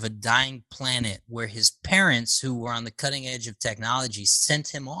survivor of a dying planet where his parents, who were on the cutting edge of technology,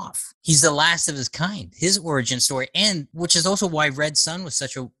 sent him off. He's the last of his kind. His origin story, and which is also why Red Sun was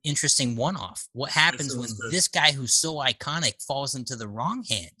such an interesting one-off. What happens when this guy who's so iconic falls into the wrong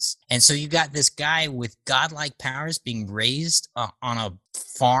hands? And so you got this guy with godlike powers being raised on a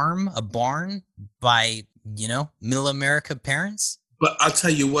farm, a barn, by, middle America parents. But I'll tell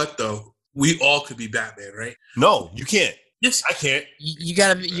you what, though. We all could be Batman, right? No, you can't. Yes, I can't. You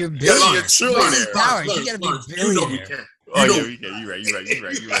gotta be. You're billionaire. You're trillionaire. Powers. You gotta be You know we billionaire. can. Oh, yeah, we can. You're right.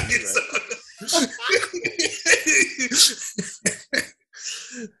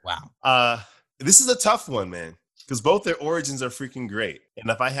 Wow. This is a tough one, man, because both their origins are freaking great. And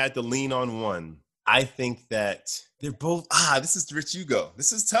if I had to lean on one, I think that they're both. This is Rich Hugo.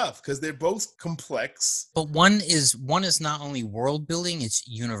 This is tough because they're both complex. But one is not only world building, it's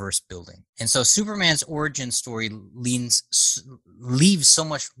universe building. And so Superman's origin story leaves so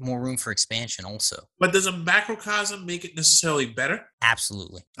much more room for expansion also. But does a macrocosm make it necessarily better?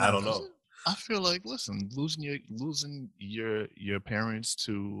 Absolutely. I don't know. I feel like, listen, losing your parents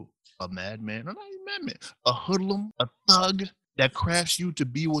to a madman, or not even madman, a hoodlum, a thug that crafts you to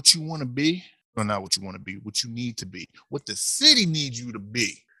be what you want to be, or not what you want to be, what you need to be, what the city needs you to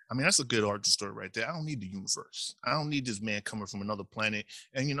be. I mean, that's a good origin story right there. I don't need the universe. I don't need this man coming from another planet.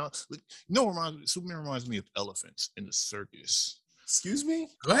 And Superman reminds me of elephants in the circus. Excuse me?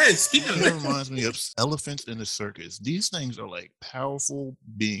 Go ahead, speak of It it. reminds me of elephants in the circus. These things are like powerful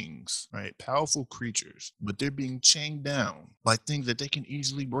beings, right? Powerful creatures, but they're being chained down by things that they can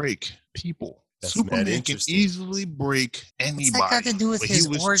easily break. People. That's Superman mad can interesting. easily break anybody. What's that got to do with but his he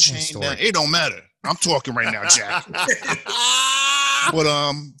was origin chained story? down. It don't matter. I'm talking right now, Jack. But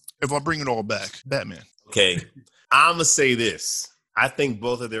if I bring it all back, Batman. Okay, I'm gonna say this. I think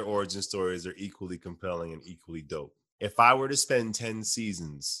both of their origin stories are equally compelling and equally dope. If I were to spend 10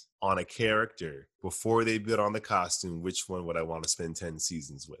 seasons on a character before they put on the costume, which one would I want to spend 10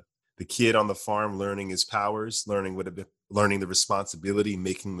 seasons with? The kid on the farm learning his powers, learning the responsibility,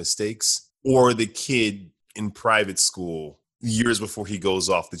 making mistakes, or the kid in private school years before he goes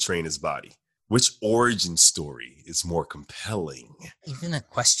off to train his body? Which origin story is more compelling? Even a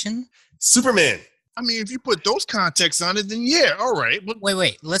question? Superman. I mean, if you put those contexts on it, then yeah, all right. But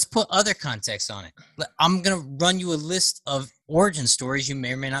Wait. Let's put other context on it. I'm going to run you a list of origin stories you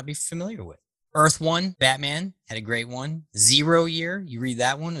may or may not be familiar with. Earth 1, Batman, had a great one. 0 Year, you read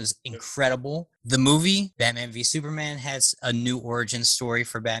that one, it was incredible. The movie, Batman v Superman, has a new origin story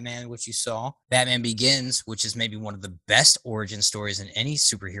for Batman, which you saw. Batman Begins, which is maybe one of the best origin stories in any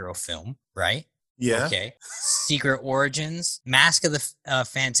superhero film, right? Yeah. Okay. Secret Origins. Mask of the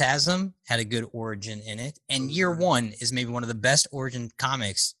Phantasm had a good origin in it. And Year One is maybe one of the best origin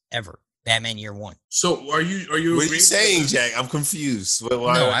comics ever. Batman Year One. So are you? What are you saying, Jack? I'm confused.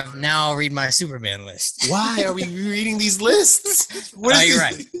 Why, I'll read my Superman list. Why are we reading these lists? You're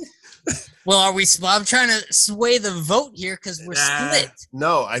right. Well, I'm trying to sway the vote here because we're split.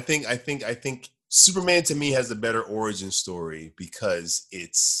 No, I think Superman to me has a better origin story because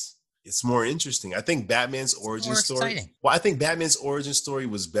it's more interesting. I think Batman's origin story. Exciting. Well, I think Batman's origin story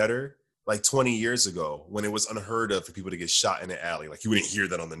was better like 20 years ago when it was unheard of for people to get shot in an alley. Like you wouldn't hear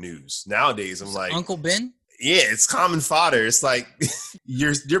that on the news. Nowadays, I'm like, Uncle Ben? Yeah, it's common fodder. It's like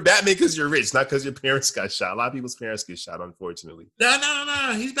you're Batman because you're rich, not because your parents got shot. A lot of people's parents get shot, unfortunately.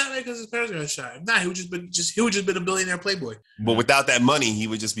 No. He's Batman because his parents got shot. Nah, he would just been a billionaire playboy. But without that money, he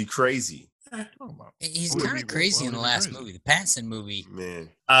would just be crazy. He's kind of crazy in the last movie, the Pattinson movie. Man,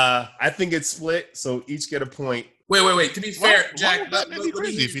 I think it's split, so each get a point. Wait. To be fair, Jack, would Batman be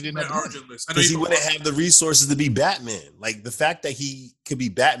crazy if he didn't have the origin list? Because he wouldn't have the resources to be Batman. Like the fact that he could be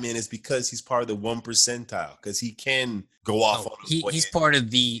Batman is because he's part of the 1 percentile. Because he can go off on he's part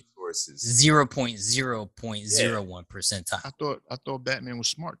of the resources. 0.0.01 percentile. I thought Batman was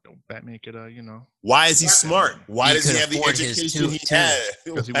smart though. Batman could, Why is he smart? Why He does he could have the afford his education he had?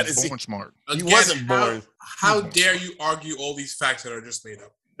 because he Why was does born smart. He wasn't born. How dare you argue all these facts that are just made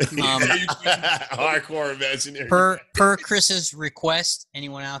up? Hardcore imaginary. Per Chris's request,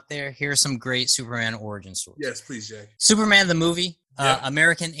 anyone out there, here's some great Superman origin stories. Yes, please, Jack. Superman the movie, Yeah.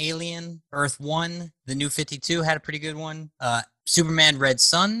 American Alien, Earth 1, The New 52 had a pretty good one. Superman Red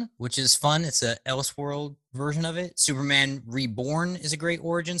Sun, which is fun. It's a Elseworld version of it. Superman Reborn is a great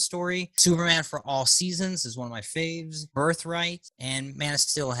origin story. Superman for All Seasons is one of my faves. Birthright and Man of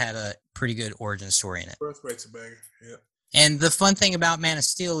Steel had a pretty good origin story in it. Birthright's a banger. Yeah. And the fun thing about Man of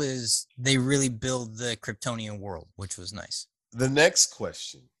Steel is they really build the Kryptonian world, which was nice. The next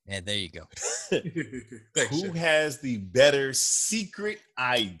question. Yeah, there you go. Thanks, Who Jack. has the better secret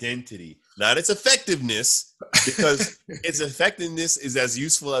identity? Not its effectiveness, because its effectiveness is as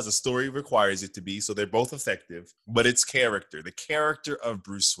useful as a story requires it to be, so they're both effective, but its character, the character of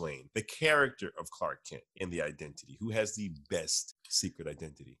Bruce Wayne, the character of Clark Kent in the identity. Who has the best secret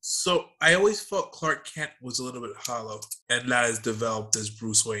identity? So I always felt Clark Kent was a little bit hollow and not as developed as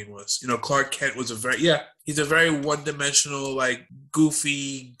Bruce Wayne was. Clark Kent was he's a very one-dimensional, like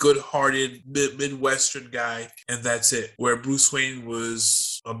goofy, good-hearted Midwestern guy, and that's it. Where Bruce Wayne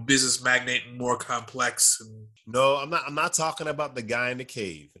was a business magnate and more complex and No, I'm not talking about the guy in the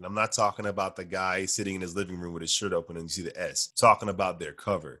cave, and I'm not talking about the guy sitting in his living room with his shirt open and you see the S. I'm talking about their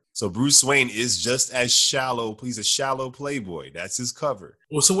cover. So Bruce Wayne is just as shallow. He's a shallow playboy. That's his cover.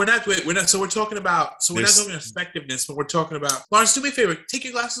 Well, so we're not talking about effectiveness, but we're talking about Lawrence. Do me a favor, take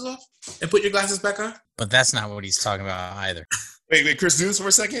your glasses off and put your glasses back on. But that's not what he's talking about either. Wait, Chris, do this for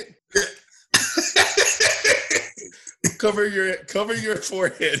a second. Cover your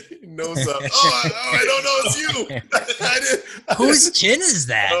forehead, nose up. I don't know. It's you. Whose chin is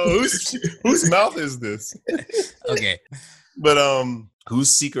that? Whose mouth is this? Okay, but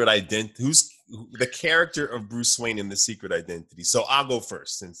whose secret identity? Who's the character of Bruce Wayne in The Secret Identity? So I'll go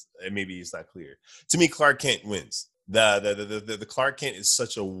first, since maybe it's not clear. To me, Clark Kent wins. The Clark Kent is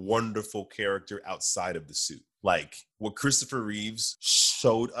such a wonderful character outside of the suit. Like what Christopher Reeves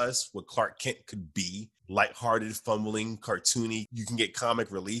showed us, what Clark Kent could be. Lighthearted, fumbling, cartoony. You can get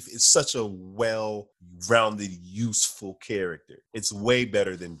comic relief. It's such a well-rounded, useful character. It's way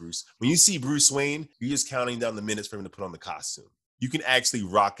better than Bruce. When you see Bruce Wayne, you're just counting down the minutes for him to put on the costume. You can actually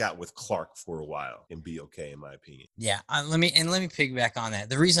rock out with Clark for a while and be okay, in my opinion. Yeah, let me piggyback on that.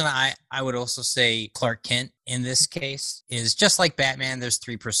 The reason I would also say Clark Kent in this case is just like Batman. There's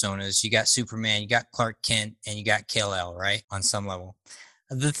three personas. You got Superman, you got Clark Kent, and you got Kal-El, right? On some level.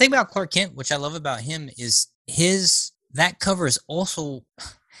 The thing about Clark Kent, which I love about him, is that cover is also,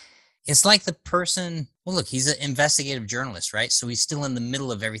 it's like the person, well, look, he's an investigative journalist, right? So he's still in the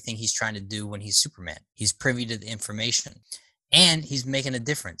middle of everything he's trying to do when he's Superman. He's privy to the information and he's making a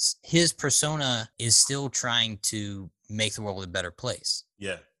difference. His persona is still trying to make the world a better place.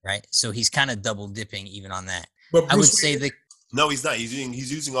 Yeah. Right? So he's kind of double dipping even on that. But I would say that. No, he's not. He's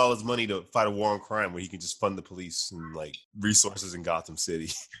using all his money to fight a war on crime where he can just fund the police and like resources in Gotham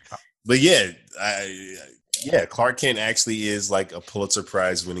City. But yeah, Clark Kent actually is like a Pulitzer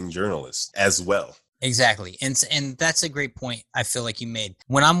Prize winning journalist as well. Exactly. And that's a great point I feel like you made.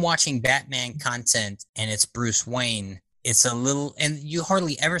 When I'm watching Batman content and it's Bruce Wayne, it's a little, and you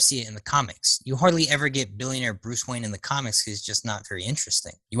hardly ever see it in the comics. You hardly ever get billionaire Bruce Wayne in the comics because it's just not very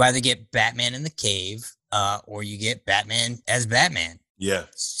interesting. You either get Batman in the cave, or you get Batman as Batman. Yeah.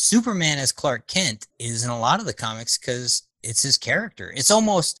 Superman as Clark Kent is in a lot of the comics because it's his character. It's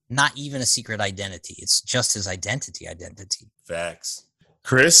almost not even a secret identity. It's just his identity. Facts.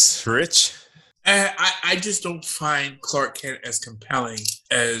 Chris, Rich? I just don't find Clark Kent as compelling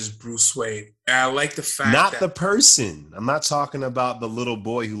as Bruce Wayne. And I like the fact not the person. I'm not talking about the little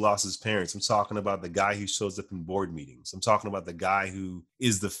boy who lost his parents. I'm talking about the guy who shows up in board meetings. I'm talking about the guy who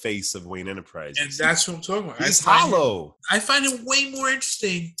is the face of Wayne Enterprises. And that's what I'm talking about. He's hollow. I find him way more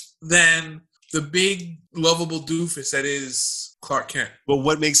interesting than the big, lovable doofus that is Clark Kent. But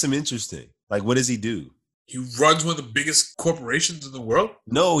what makes him interesting? Like, what does he do? He runs one of the biggest corporations in the world?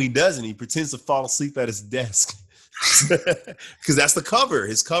 No, he doesn't. He pretends to fall asleep at his desk. Because that's the cover.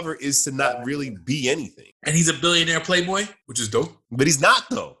 His cover is to not really be anything. And he's a billionaire playboy, which is dope. But he's not,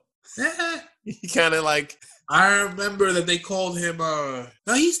 though. He kind of like... I remember that they called him... No,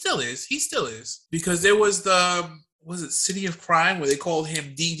 he still is. He still is. Because there was City of Crime, where they called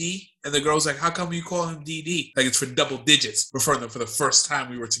him DD? And the girl's like, how come you call him DD? Like it's for double digits, referring to them for the first time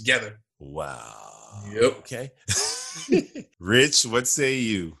we were together. Wow. Yep. Okay. Rich, what say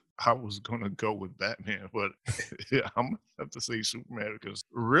you? I was gonna go with Batman, but I'm gonna have to say Superman because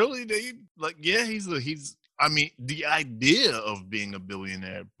really, I mean, the idea of being a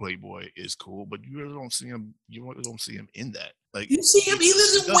billionaire playboy is cool, but you really don't see him. You really don't see him in that. Like you see him, he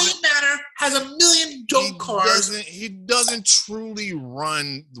lives in Wayne Manor, has 1 million dope cars. He doesn't truly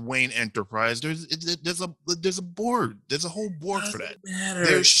run Wayne Enterprise. There's a board. There's a whole board for that.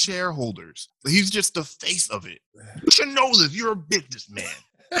 There's shareholders. He's just the face of it. You should know this. You're a businessman.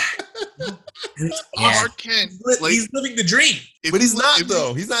 Clark Kent, he's living the dream. But he's not,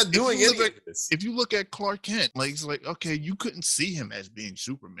 though. He's not doing any of this. If you look at Clark Kent, like, it's like, okay, you couldn't see him as being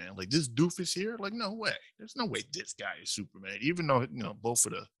Superman. Like, this doofus here, like, no way. There's no way this guy is Superman, even though, both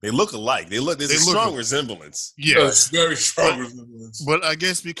of they look alike. There's a strong resemblance. Yeah. It's very strong resemblance. But I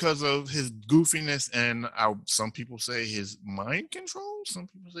guess because of his goofiness and some people say his mind control, some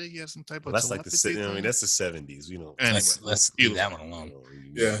people say he has some type of that's like that's the 70s. Anyway, let's leave that one alone.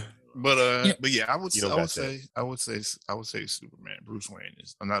 Yeah. But yeah, I would say Superman. Bruce Wayne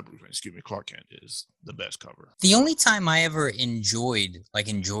is not Bruce Wayne. Excuse me, Clark Kent is the best cover. The only time I ever enjoyed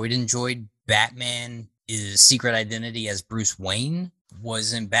Batman is Secret Identity as Bruce Wayne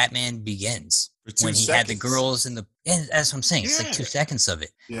was in Batman Begins when he had the girls in the. And that's what I'm saying. It's like 2 seconds of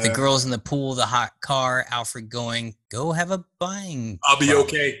it. Yeah. The girls in the pool, the hot car, Alfred going, "Go have a buying. I'll be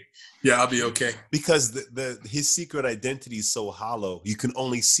okay." Yeah, I'll be okay. Because his secret identity is so hollow, you can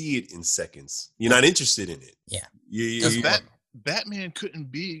only see it in seconds. You're not interested in it. Yeah. Batman couldn't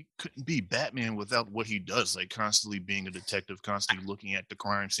be Batman without what he does, like constantly being a detective, constantly looking at the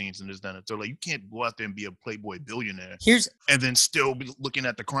crime scenes and this, that, and so like you can't go out there and be a playboy billionaire and then still be looking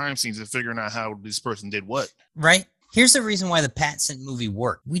at the crime scenes and figuring out how this person did what. Right. Here's the reason why the Pattinson movie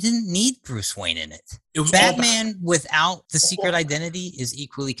worked. We didn't need Bruce Wayne in it. It was Batman without the secret identity is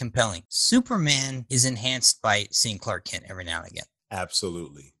equally compelling. Superman is enhanced by seeing Clark Kent every now and again.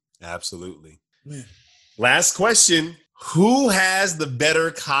 Absolutely. Absolutely. Man. Last question. Who has the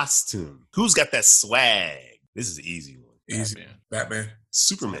better costume? Who's got that swag? This is an easy one. Easy. Batman.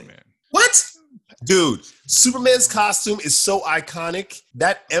 Superman. What? Dude, Superman's costume is so iconic.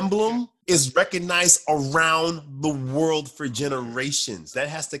 That emblem is recognized around the world for generations. That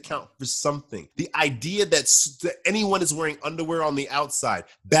has to count for something. The idea that anyone is wearing underwear on the outside,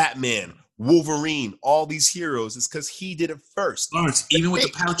 Batman, Wolverine, all these heroes, is because he did it first. Lawrence, even with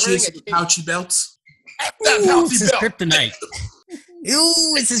the pouchy belts. Ooh, it's his kryptonite.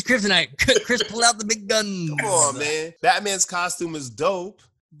 Ooh, it's his kryptonite. Chris pulled out the big gun. Come on, man. Batman's costume is dope,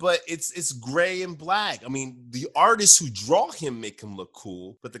 but it's gray and black. I mean, the artists who draw him make him look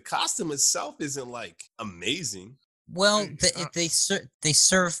cool, but the costume itself isn't like amazing. Well, they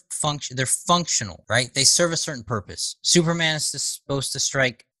serve function. They're functional, right? They serve a certain purpose. Superman is supposed to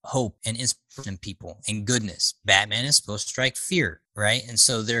strike hope and inspiration in people and goodness. Batman is supposed to strike fear, right? And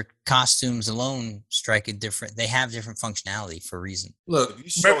so their costumes alone strike they have different functionality for a reason. Look, if you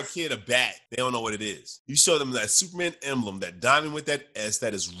show a kid a bat, they don't know what it is. You show them that Superman emblem, that diamond with that S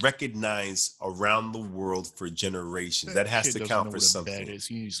that is recognized around the world for generations. That has to count for something. Bat is.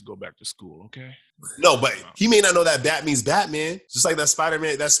 He needs to go back to school, okay? No, but he may not know that bat means Batman. Just like that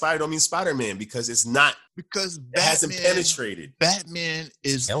Spider-Man, that spider don't mean Spider-Man because it's not. Because it hasn't penetrated. Batman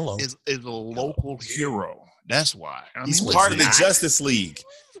is a local hero. That's why. He's part of the Justice League.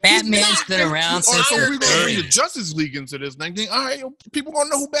 Batman's been around since we're going to bring the Justice League into this thing. All right, people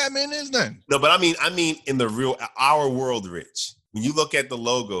gonna know who Batman is then. No, but I mean, in the real our world, Rich. When you look at the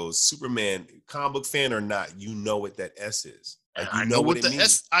logos, Superman, comic book fan or not, you know what that S is. Like, you know what it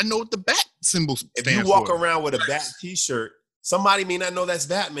means. I know what the bat symbol stands for. If you walk around with a bat T-shirt, somebody may not know that's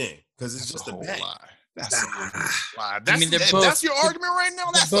Batman because it's just a bat. Lie. That's a lie. Both, that's your argument right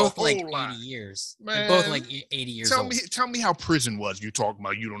now? That's both a whole like lie. 80 years. Man, they're both like 80 years old. Tell me how prison was. You talking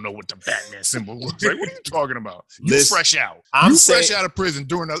about you don't know what the Batman symbol looks like. What are you talking about? You fresh out. Fresh out of prison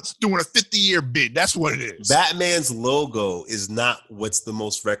doing a 50-year bid. That's what it is. Batman's logo is not what's the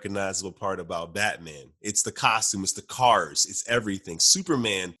most recognizable part about Batman. It's the costume. It's the cars. It's everything.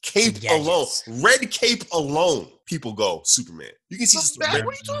 Superman, cape alone. Red cape alone. People go, Superman. You can see what are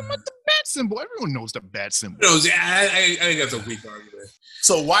you talking about? The bat symbol. Everyone knows the bat symbol. No, I think that's a weak argument.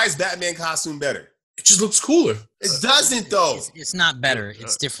 So why is Batman costume better? It just looks cooler. It doesn't, though. It's not better.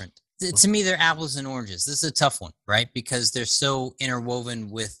 It's different. To me, they're apples and oranges. This is a tough one, right? Because they're so interwoven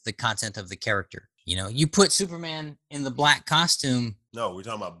with the content of the character. You know, you put Superman in the black costume. No, we're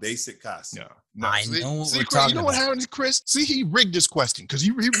talking about basic costume. No, I know what we're Chris, talking you know what about. happened, Chris? See, he rigged this question because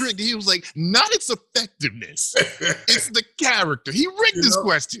he rigged. He was like, not its effectiveness, it's the character. He rigged this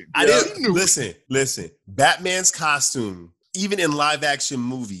question. I didn't listen. Batman's costume, even in live action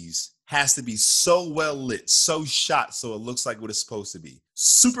movies, has to be so well lit, so shot, so it looks like what it's supposed to be.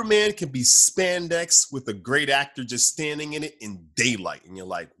 Superman can be spandex with a great actor just standing in it in daylight. And you're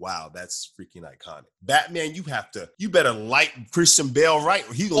like, wow, that's freaking iconic. Batman, you better light Christian Bale right.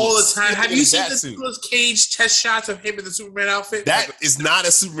 All the time. Have you seen the Nicolas Cage test shots of him in the Superman outfit? That is not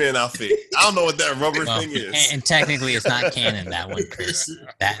a Superman outfit. I don't know what that rubber thing is. And technically it's not canon, that one, Chris.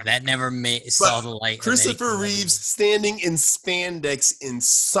 That never saw the light. Christopher Reeves standing in spandex in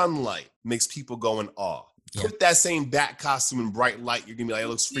sunlight makes people go in awe. Yeah. Put that same bat costume in bright light, you're gonna be like, it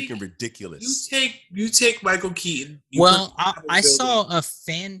looks freaking ridiculous. You take Michael Keaton. I saw a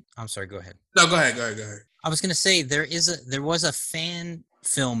fan. I'm sorry. Go ahead. No, go ahead. I was gonna say there was a fan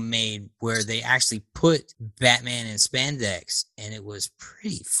film made where they actually put Batman in spandex, and it was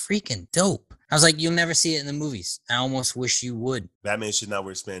pretty freaking dope. I was like, you'll never see it in the movies. I almost wish you would. Batman should not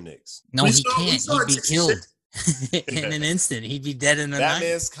wear spandex. No, he can't. He'd be killed. In an instant, he'd be dead in a night.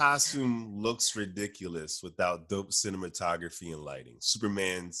 Batman's costume looks ridiculous without dope cinematography and lighting.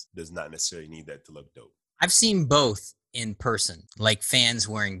 Superman's does not necessarily need that to look dope. I've seen both in person, like fans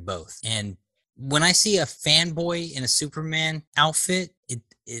wearing both. And when I see a fanboy in a Superman outfit,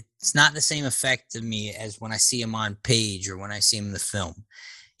 it's not the same effect to me as when I see him on page or when I see him in the film.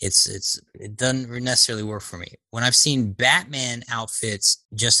 It doesn't necessarily work for me. When I've seen Batman outfits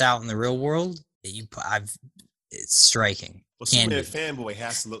just out in the real world, it's striking. Well, Candid. Superman fanboy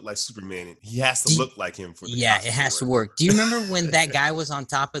has to look like Superman. He has to look like him for the Yeah, it costume has to work. work. Do you remember when that guy was on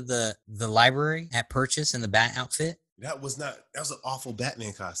top of the library at Purchase in the Bat outfit? That was an awful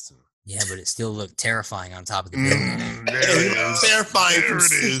Batman costume. Yeah, but it still looked terrifying on top of the building. There it is. Terrifying from There it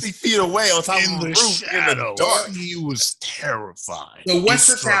 60 is. feet away on top In of the the roof in the shadow. dark. He was terrifying. The West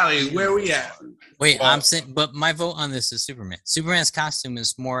He struck Italian, where we you. at? Wait, Well- I'm saying, but my vote on this is Superman. Superman's costume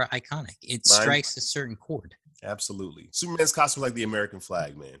is more iconic. It Mine- strikes a certain chord. Absolutely. Superman's costume is like the American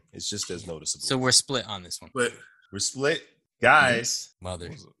flag, man. It's just as noticeable. So we're split on this one. But we're split. Guys,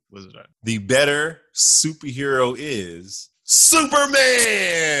 Mother. Was it that? the better superhero is Superman.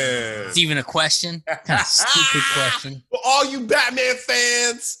 It's even a question. Kind of stupid question. For all you Batman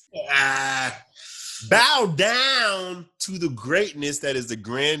fans, bow down to the greatness that is the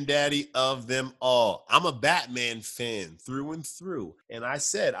granddaddy of them all. I'm a Batman fan through and through. And I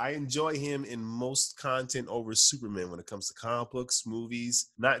said I enjoy him in most content over Superman when it comes to comic books, movies,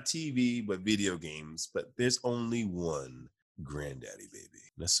 not TV, but video games. But there's only one granddaddy, baby.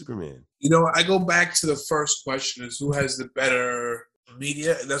 That's Superman. you know, I go back to the first question: is who has the better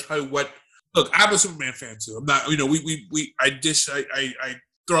media? And that's probably what. Look, I'm a Superman fan too. I'm not. You know, I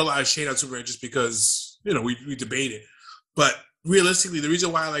throw a lot of shade on Superman just because we debate it. But realistically, the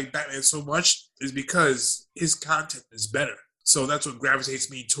reason why I like Batman so much is because his content is better. So that's what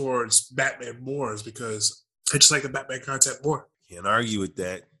gravitates me towards Batman more, is because I just like the Batman content more. Can't argue with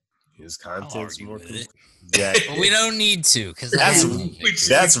that. His I'll content's argue more with it. Yeah. But we don't need to because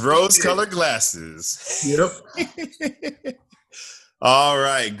That's rose-colored glasses. Yep. All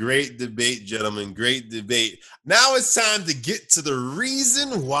right, great debate, gentlemen. Great debate. Now it's time to get to the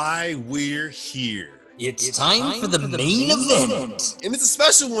reason why we're here. It's time for the main event. And it's a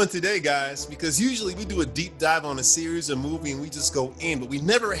special one today, guys, because usually we do a deep dive on a series or movie and we just go in, but we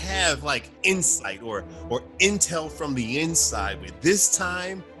never have like insight or intel from the inside. But this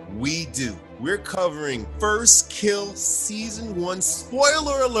time we do. We're covering First Kill Season 1.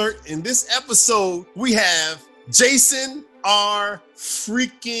 Spoiler alert, in this episode, we have Jason R.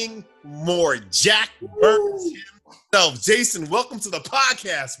 freaking Moore. Jack Burns himself. Jason, welcome to the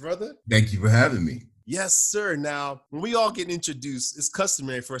podcast, brother. Thank you for having me. Yes, sir. Now, when we all get introduced, it's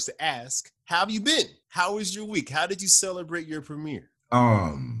customary for us to ask, how have you been? How was your week? How did you celebrate your premiere?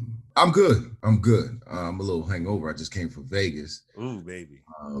 I'm good. I'm a little hangover. I just came from Vegas. Ooh, baby.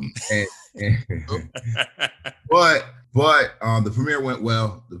 But the premiere went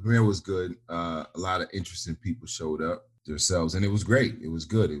well. The premiere was good. A lot of interesting people showed up themselves, and it was great. It was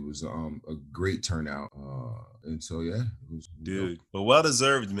good. It was a great turnout. And so yeah, it was Dude, but well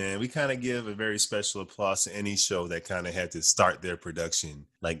deserved, man. We kind of give a very special applause to any show that kind of had to start their production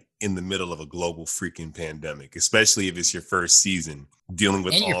like in the middle of a global freaking pandemic, especially if it's your first season dealing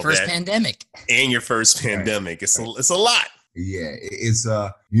with and all your first that pandemic. and your first pandemic. It's a lot. Yeah, it's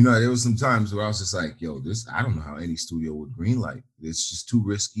there was some times where I was just like, yo, I don't know how any studio would greenlight. It's just too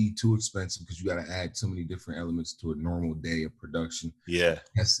risky, too expensive, because you got to add so many different elements to a normal day of production. Yeah.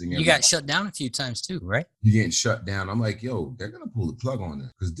 Testing. You got shut down a few times too, right? You getting shut down. I'm like, yo, they're gonna pull the plug on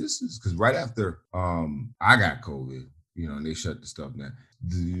that, because right after I got COVID, and they shut the stuff down.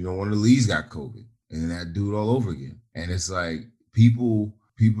 One of the leads got COVID, and then that dude all over again. And it's like people,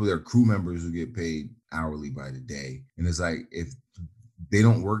 their crew members who get paid hourly by the day, and it's like if they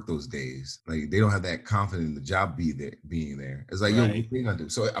don't work those days, like they don't have that confidence in the job being there. It's like, yo, what they gonna do?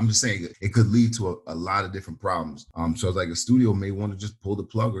 So I'm just saying it could lead to a lot of different problems. So it's like a studio may want to just pull the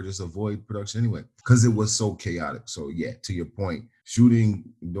plug or just avoid production anyway, because it was so chaotic. So yeah, to your point, shooting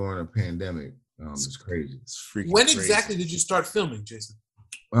during a pandemic is crazy. It's freaking When crazy. exactly did you start filming, Jason?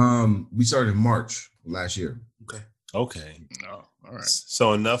 We started in March last year. Okay. Oh, all right.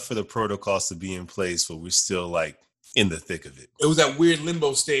 So enough for the protocols to be in place, but we're still like in the thick of it. It was that weird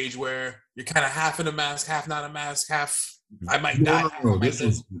limbo stage where you're kind of half in a mask, half not a mask, half I might die. No, this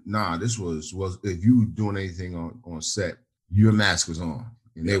was if you were doing anything on set, your mask was on,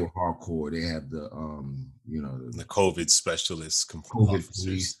 and they were hardcore. They have the The COVID specialists, COVID officers.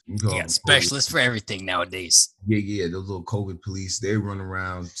 police. You You call them got COVID- specialists for everything nowadays. Yeah, those little COVID police. They run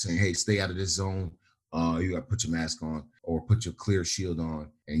around saying, "Hey, stay out of this zone. You got to put your mask on or put your clear shield on."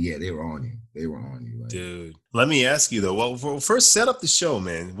 And yeah, they were on you. Like, Dude, let me ask you though. Well, first set up the show,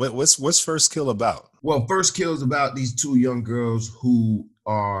 man. What's First Kill about? Well, First Kill is about these two young girls who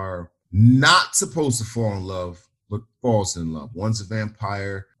are not supposed to fall in love, but falls in love. One's a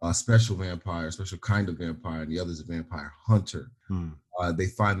vampire, a special kind of vampire, and the other's a vampire hunter. They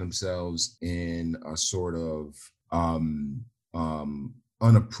find themselves in a sort of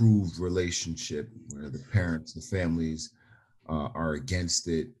unapproved relationship where the parents, the families are against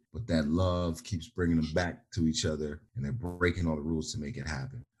it. but that love keeps bringing them back to each other, and they're breaking all the rules to make it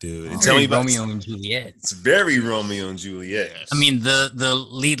happen. Dude, and tell me about Romeo and Juliet. It's very Romeo and Juliet. I mean, the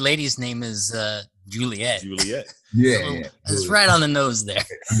lead lady's name is Juliet. Juliet. Yeah, That's right on the nose there.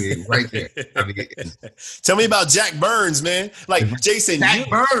 I mean, right there. I mean, Tell me about Jack Burns, man. Like Jason, Jack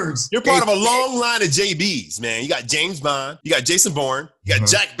Burns. You're part of a long line of JBs, man. You got James Bond, you got Jason Bourne, you got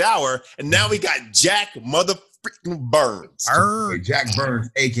Jack Bauer, and now we got Jack motherfucking Burns. Jack Burns,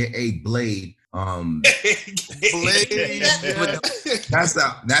 aka Blade. Blade.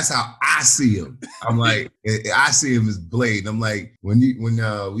 That's how I see him. I'm like, I see him as Blade. I'm like, when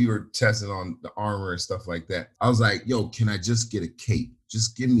we were testing on the armor and stuff like that, I was like, yo, can I just get a cape?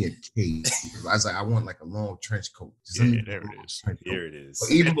 Just give me a cape. I was like, I want like a long trench coat. Yeah, there it is. Here it is.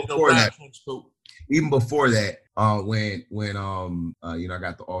 But even before that, when I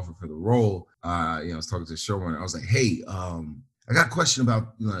got the offer for the role, I was talking to the showrunner. I was like, hey, I got a question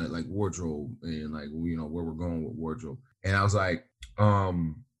about like wardrobe and like where we're going with wardrobe. And I was like,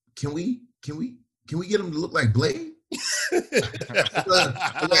 can we get him to look like Blade?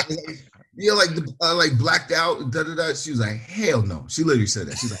 Like blacked out. Da da da. She was like, hell no. She literally said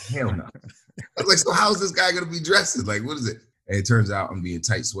that. She's like, hell no. I was like, so how is this guy gonna be dressed? Like, what is it? And it turns out I'm being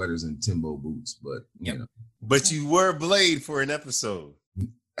tight sweaters and Timbo boots, but But you were Blade for an episode.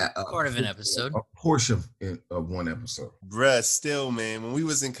 Part of an episode. A portion of one episode. Bruh, still, man, when we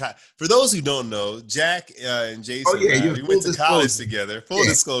was in for those who don't know, Jack and Jason, we went to college together. Full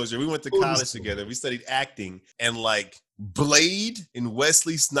disclosure, we went to college together. We studied acting, and like Blade and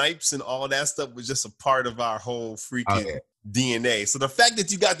Wesley Snipes and all that stuff was just a part of our whole freaking DNA. So the fact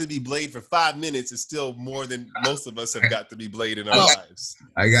that you got to be Blade for 5 minutes is still more than most of us have got to be Blade in our lives.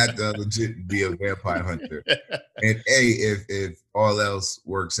 I got to legit be a vampire hunter. And if all else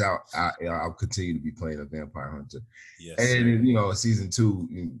works out, I'll continue to be playing a vampire hunter. Yes, and season 2,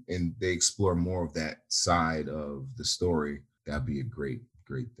 and they explore more of that side of the story. That'd be a great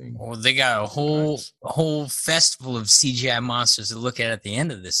thing. Well, they got a whole festival of CGI monsters to look at the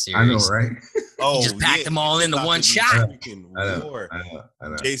end of this series. I know, right? You just packed them all into one shot. I know.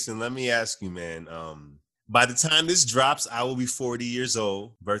 Jason, let me ask you, man. By the time this drops, I will be 40 years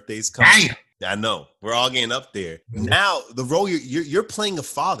old. Birthday's coming. Damn. I know. We're all getting up there. Now, the role you're playing a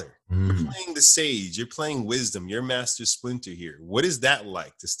father. You're playing the sage. You're playing wisdom. You're Master Splinter here. What is that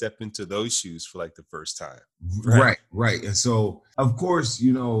like to step into those shoes for like the first time? Right. And so, of course,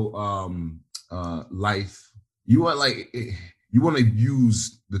 life. You want to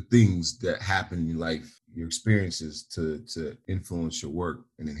use the things that happen in your life, your experiences to influence your work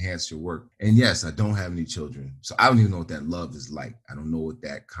and enhance your work. And yes, I don't have any children, so I don't even know what that love is like. I don't know what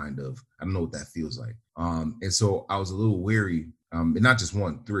that feels like. And so I was a little weary, and not just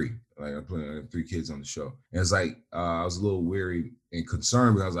one, 3. Like I have 3 kids on the show. And it's like I was a little weary and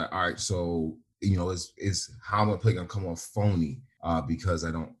concerned, because I was like, all right, so is how am I gonna come off phony because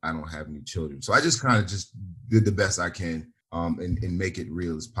I don't have any children. So I just kind of just did the best I can. And make it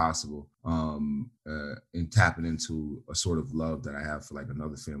real as possible, and tapping into a sort of love that I have for like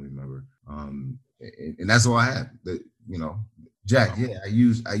another family member, and that's all I have. Jack. Yeah, I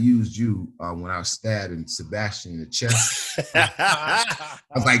used you when I was stabbing Sebastian in the chest. I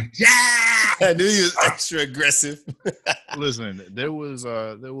was like, Jack. I knew he was extra aggressive. Listen, there was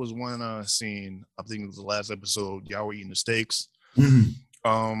one scene. I think it was the last episode. Y'all were eating the steaks. Mm-hmm.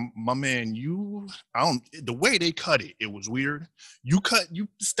 My man, the way they cut it was weird. You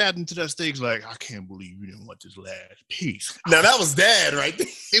stabbed into that steak like, I can't believe you didn't want this last piece. Now that was dad, right?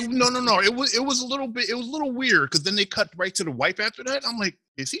 No. It was a little weird, because then they cut right to the wife after that. I'm like,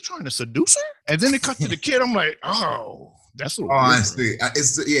 is he trying to seduce her? And then they cut to the kid. I'm like, oh, that's a little weird. Honestly,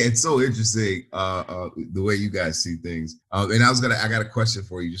 it's so interesting the way you guys see things. And I got a question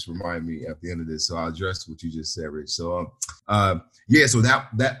for you. Just remind me at the end of this, so I'll address what you just said, Rich. So so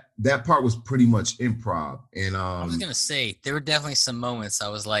that part was pretty much improv. And I was gonna say there were definitely some moments I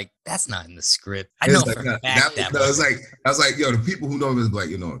was like, that's not in the script. I know for a fact that I was like, yo, the people who know this, like,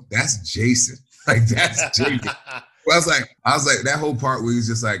 that's Jason. Like, that's Jason. Well, I was like that whole part where he's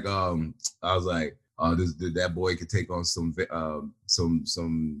just like, I was like, that boy could take on some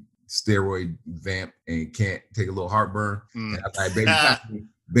steroid vamp and can't take a little heartburn. And I was like,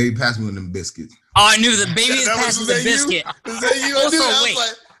 baby, pass me one of them biscuits. Oh, I knew the baby passed the biscuit. Also,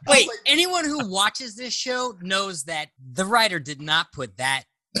 wait. Anyone who watches this show knows that the writer did not put that.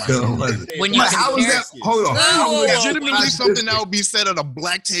 When you how was that? Hold on. Legitimately something that would be said at a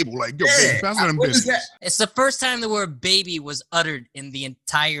black table, like, yo, baby, pass me them biscuits. It's the first time the word baby was uttered in the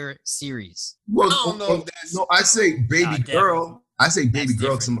entire series. Well, no, I say baby girl. I say baby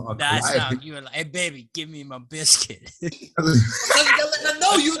girl to That's not you. Hey, baby, give me my biscuit.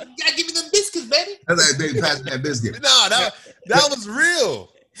 No, That's like they passed that biscuit. No, that was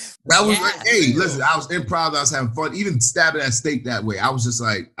real. That was Yeah. like, hey, listen, I was improv. I was having fun. Even stabbing that steak that way. I was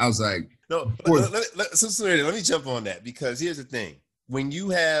like, No, course. let me jump on that, because here's the thing. When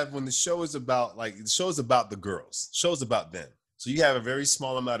the show is about, like, the show is about the girls, the show is about them. So you have a very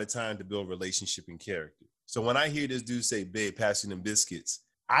small amount of time to build relationship and character. So when I hear this dude say, babe, passing them biscuits,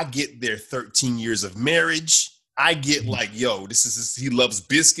 I get their 13 years of marriage. I get like, yo, he loves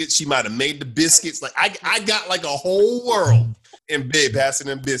biscuits. She might have made the biscuits. Like I got like a whole world in babe passing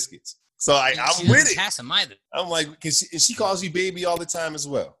them biscuits. So I'm with it. Pass them either. I'm like, and she calls you baby all the time as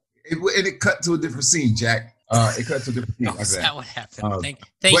well. It cut to a different scene, Jack. It cut to a different scene. Oh, is that what happened? Thank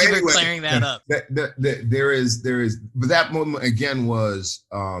but you anyway, for clearing that up. There is, but that moment again was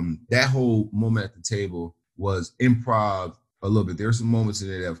that whole moment at the table was improv a little bit. There are some moments in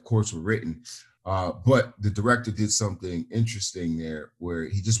there that, of course, were written, but the director did something interesting there where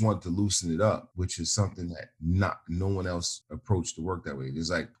he just wanted to loosen it up, which is something that no one else approached the work that way. It's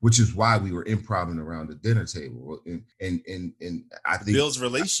like, which is why we were improvising around the dinner table, and I think builds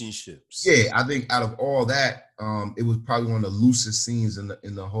relationships. Yeah, I think out of all that, it was probably one of the loosest scenes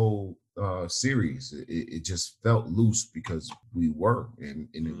in the whole series. It just felt loose because we were, and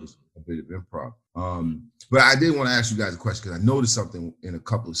it was a bit of improv. But I did want to ask you guys a question because I noticed something in a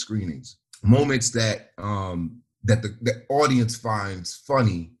couple of screenings. Moments that the audience finds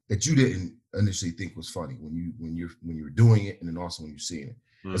funny that you didn't initially think was funny when you were doing it, and then also when you're seeing it.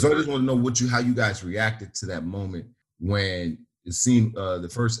 Mm-hmm. So I just want to know how you guys reacted to that moment when it seemed the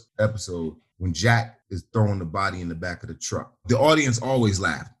first episode when Jack is throwing the body in the back of the truck. The audience always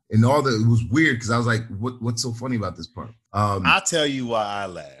laughed, and it was weird because I was like, what's so funny about this part? I'll tell you why I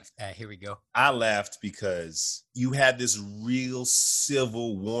laughed. Here we go. I laughed because you had this real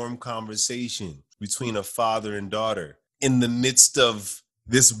civil, warm conversation between a father and daughter in the midst of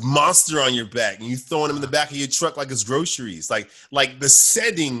this monster on your back, and you throwing him in the back of your truck like it's groceries. Like the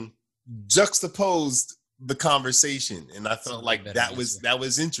setting juxtaposed the conversation, and I felt like that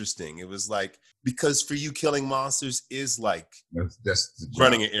was interesting. It was like, because for you, killing monsters is like that's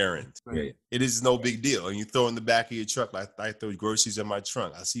running an errand. Yeah. It is no big deal. And you throw in the back of your truck, like I throw groceries in my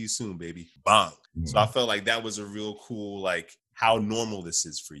trunk. I'll see you soon, baby. Bang. Mm-hmm. So I felt like that was a real cool, like, how normal this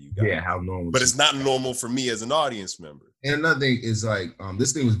is for you guys. Yeah, how normal. But it's not normal for me as an audience member. And another thing is like,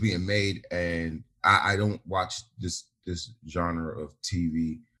 this thing was being made, and I don't watch this genre of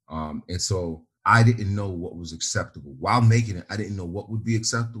TV, and so I didn't know what was acceptable. While making it, I didn't know what would be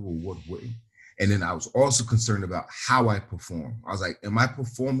acceptable, what wouldn't. And then I was also concerned about how I perform. I was like, am I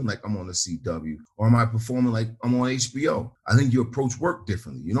performing like I'm on the CW, or am I performing like I'm on HBO? I think you approach work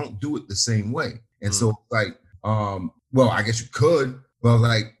differently. You don't do it the same way. And so like, well, I guess you could, but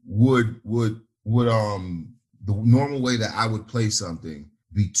like, would the normal way that I would play something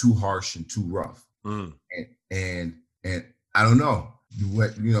be too harsh and too rough? And I don't know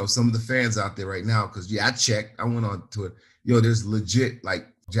what, some of the fans out there right now, because I checked, I went on Twitter, there's legit like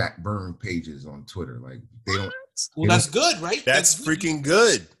Jack Byrne pages on Twitter. Like they don't. Well, that's good, right? That's freaking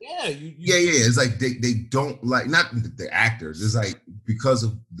good. Yeah. Yeah. It's like they don't like, not the actors. It's like because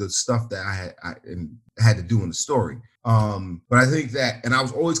of the stuff that I had to do in the story. But I think that, and I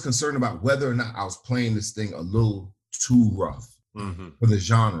was always concerned about whether or not I was playing this thing a little too rough for the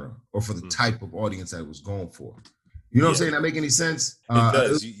genre or for the type of audience I was going for. You know what I'm saying? That make any sense? It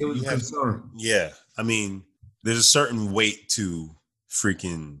does. It was a concern. Yeah. I mean, there's a certain weight to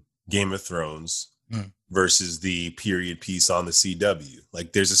freaking Game of Thrones versus the period piece on the CW.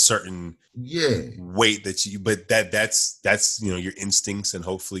 Like there's a certain weight but that's your instincts, and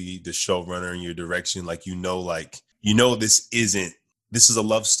hopefully the showrunner and your direction, this is a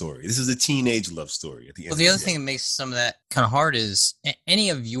love story. This is a teenage love story at the end. Well, the other thing that makes some of that kind of hard is any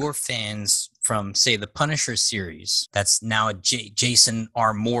of your fans from, say, the Punisher series, that's now a Jason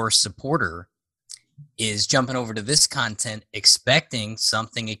R. Moore supporter, is jumping over to this content expecting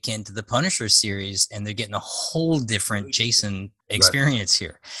something akin to the Punisher series, and they're getting a whole different Jason experience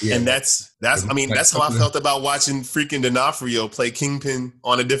here. Yeah. And that's how I felt about watching freaking D'Onofrio play Kingpin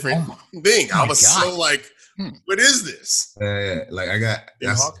on a different thing. I was so like, what is this? Like I got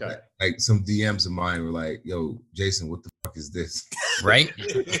like some DMs of mine were like, yo, Jason, what the fuck is this? Right?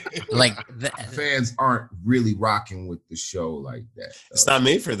 Like fans aren't really rocking with the show like that. It's not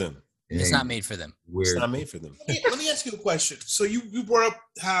made for them. It's not made for them. It's not made for them. Let me ask you a question. So you brought up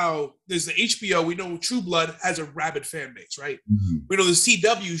how there's the HBO. We know True Blood has a rabid fan base, right? Mm-hmm. We know the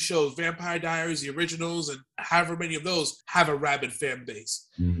CW shows, Vampire Diaries, the originals, and however many of those have a rabid fan base.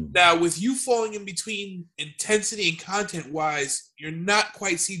 Mm-hmm. Now, with you falling in between intensity and content-wise, you're not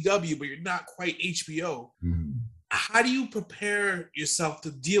quite CW, but you're not quite HBO. Mm-hmm. how do you prepare yourself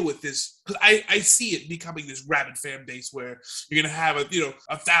to deal with this? Because I see it becoming this rabid fan base where you're gonna have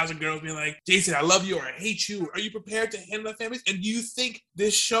 1,000 girls being like, Jason, I love you or I hate you. Are you prepared to handle that fan base? And do you think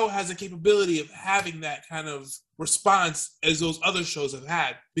this show has the capability of having that kind of response as those other shows have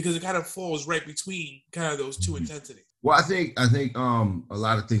had? Because it kind of falls right between kind of those two intensities. Well, I think a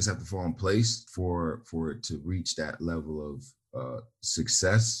lot of things have to fall in place for it to reach that level of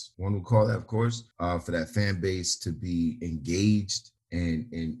success, one would call that, of course, for that fan base to be engaged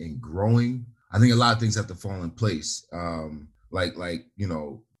and growing. I think a lot of things have to fall in place. Like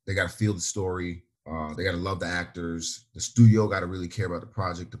they got to feel the story. They got to love the actors. The studio got to really care about the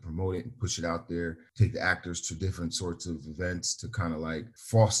project to promote it and push it out there. Take the actors to different sorts of events to kind of like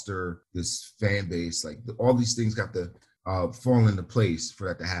foster this fan base. Like all these things got to fall into place for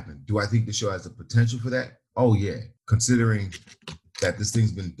that to happen. Do I think the show has the potential for that? Oh yeah, considering that this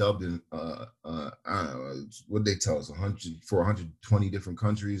thing's been dubbed in I don't know, what they tell us, 120 different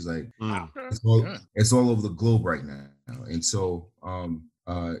countries. Like it's all over the globe right now. And so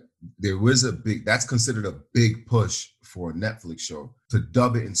there was that's considered a big push for a Netflix show. To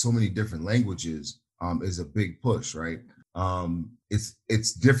dub it in so many different languages is a big push, right?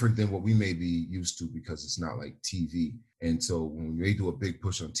 It's different than what we may be used to because it's not like TV. And so when they do a big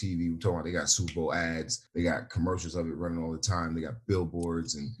push on TV, we're talking about they got Super Bowl ads, they got commercials of it running all the time, they got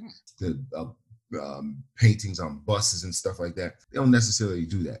billboards and the paintings on buses and stuff like that. They don't necessarily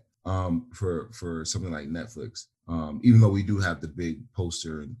do that for something like Netflix, even though we do have the big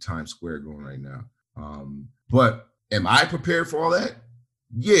poster in Times Square going right now. But am I prepared for all that?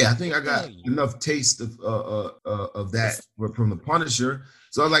 Yeah, I think I got enough taste of that from the Punisher.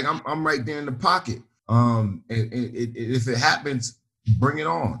 So like I'm right there in the pocket. And if it happens, bring it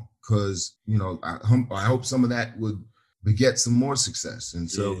on, because I hope some of that would beget some more success.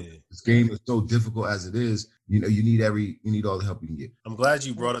 And so this game is so difficult as it is. You need all the help you can get. I'm glad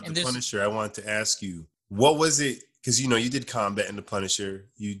you brought up the Punisher. I wanted to ask you, what was it? Because you did combat in the Punisher,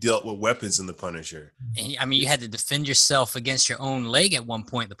 you dealt with weapons in the Punisher. And I mean, you had to defend yourself against your own leg at one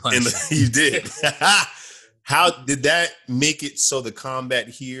point. The Punisher, you did. How did that make it so the combat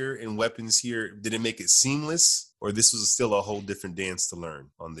here and weapons here, did it make it seamless, or this was still a whole different dance to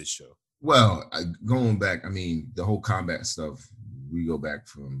learn on this show? Well, going back, I mean, the whole combat stuff, we go back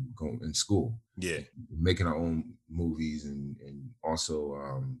from going in school. Yeah. Making our own movies and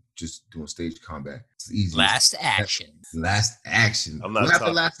also just doing stage combat. It's easy. Last Action. I'm not we'll have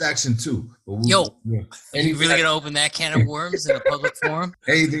the Last Action too. But are you really gonna open that can of worms in a public forum?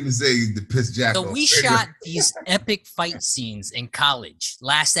 Anything to say to piss Jack off. So we shot these epic fight scenes in college.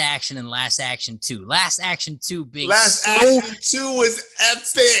 Last Action and Last Action 2. Last Action 2 being Action 2 was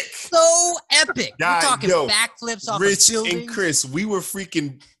epic. So epic. God, We're talking backflips off Rich of buildings. and Chris,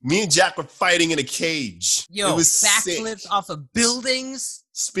 me and Jack were fighting in a cage. Yo, it was backflips off of buildings.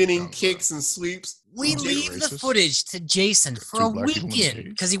 Spinning kicks and sweeps. We leave the footage to Jason for a weekend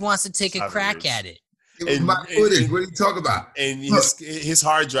because he wants to take a crack at it. It was my footage. What are you talking about? And his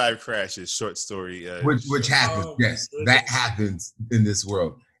hard drive crashes. Short story. Which happens. Yes, that happens in this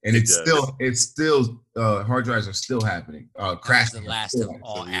world, and it's still hard drives are still happening. Crashing. The last of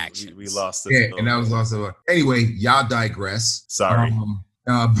all action. We lost it. Yeah, and that was also. Anyway, y'all digress. Sorry.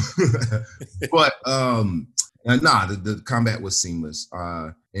 But the combat was seamless,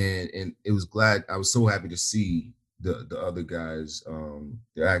 and it was I was so happy to see the other guys,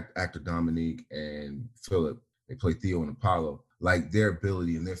 the actor Dominique and Philip. They play Theo and Apollo. Like their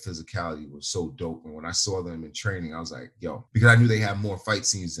ability and their physicality was so dope. And when I saw them in training, I was like, yo, because I knew they had more fight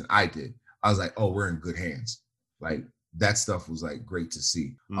scenes than I did. I was like, oh, we're in good hands. Like that stuff was like great to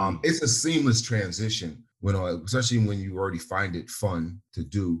see. It's a seamless transition especially when you already find it fun to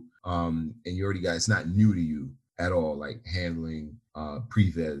do. And you already got, it's not new to you at all, like handling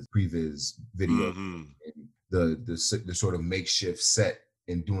previs video, and the sort of makeshift set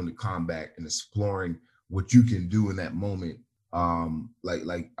and doing the combat and exploring what you can do in that moment.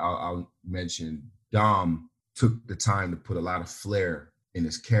 Like I'll mention, Dom took the time to put a lot of flair in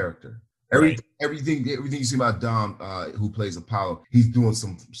his character. Everything you see about Dom, who plays Apollo, he's doing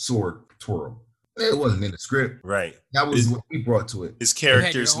some sword twirl. It wasn't in the script. Right. That was what he brought to it. His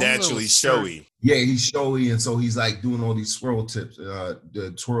character's naturally showy. Yeah, he's showy, and so he's like doing all these swirl tips,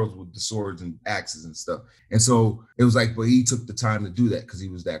 the twirls with the swords and axes and stuff. And so it was like, but he took the time to do that because he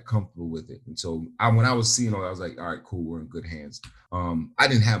was that comfortable with it. And so when I was seeing all that, I was like, all right, cool, we're in good hands. I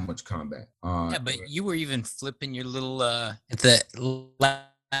didn't have much combat. But you were even flipping your little at the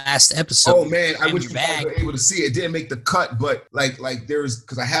last episode. Oh man, I wish you guys were able to see it. It didn't make the cut, but like there's,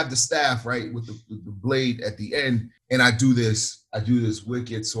 because I have the staff right with the blade at the end, and I do this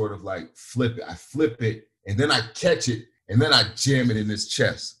wicked sort of like flip it. I flip it and then I catch it, and then I jam it in his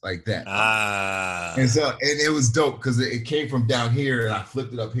chest like that. And it was dope because it came from down here, and I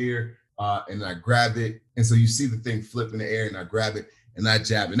flipped it up here, and I grabbed it, and so you see the thing flip in the air, and I grab it, and I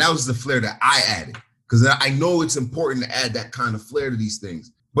jab it. And that was the flair that I added, because I know it's important to add that kind of flair to these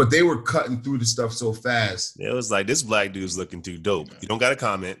things. But they were cutting through the stuff so fast. It was like, this black dude's looking too dope. You don't got to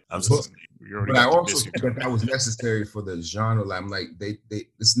comment. But I also think that was necessary for the genre. Like, I'm like, this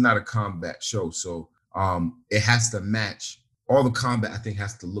is not a combat show, so it has to match. All the combat, I think,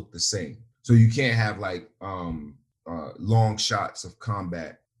 has to look the same. So you can't have like long shots of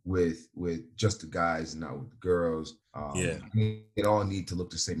combat with just the guys and not with the girls. It all need to look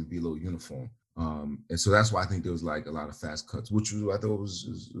the same and be a little uniform. And so that's why I think there was like a lot of fast cuts, which I thought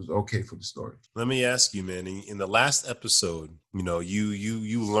was okay for the story. Let me ask you, man, in the last episode, you know,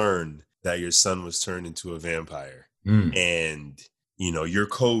 you learned that your son was turned into a vampire, and you know, your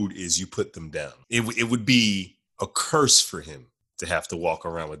code is you put them down. It would be a curse for him to have to walk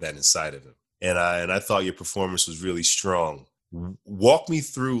around with that inside of him. And I thought your performance was really strong. Walk me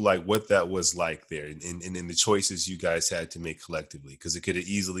through like what that was like there, and the choices you guys had to make collectively, because it could have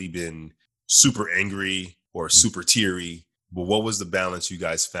easily been super angry or super teary. But what was the balance you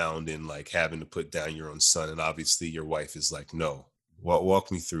guys found in like having to put down your own son? And obviously your wife is like, no.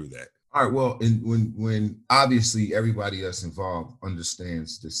 Walk me through that. All right. Well, when obviously everybody that's involved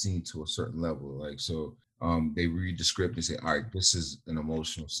understands the scene to a certain level, like, so they read the script and say, all right, this is an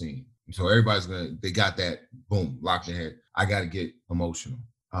emotional scene. So everybody's they got that, boom, locked in their head. I got to get emotional.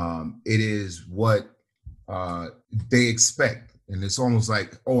 It is what they expect. And it's almost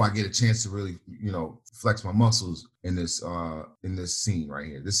like, oh, I get a chance to really, you know, flex my muscles in this scene right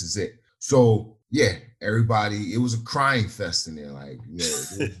here. This is it. So yeah, everybody, it was a crying fest in there. Like,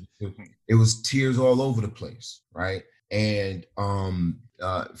 yeah, it was tears all over the place, right? And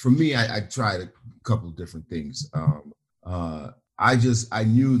for me, I tried a couple of different things. I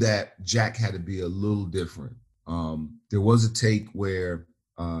knew that Jack had to be a little different. There was a take where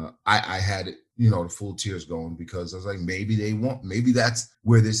I had, you know, the full tears going, because I was like, maybe that's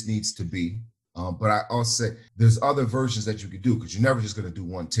where this needs to be. But I also say there's other versions that you could do, because you're never just going to do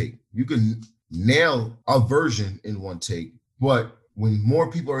one take. You can nail a version in one take, but when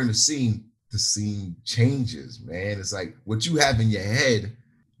more people are in the scene changes, man. It's like what you have in your head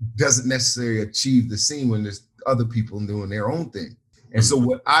doesn't necessarily achieve the scene when there's other people doing their own thing. And so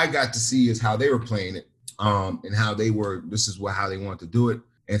what I got to see is how they were playing it, and how they were, how they wanted to do it.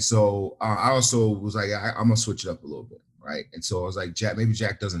 And so I also was like, I'm gonna switch it up a little bit, right? And so I was like, maybe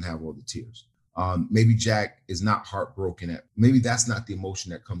Jack doesn't have all the tears. Maybe Jack is not heartbroken. Maybe that's not the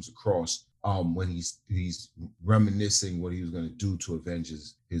emotion that comes across when he's reminiscing what he was going to do to avenge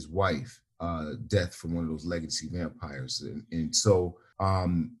his wife, death from one of those legacy vampires. And so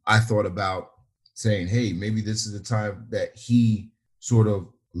I thought about saying, hey, maybe this is the time that he sort of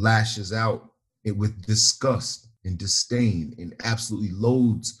lashes out with disgust and disdain and absolutely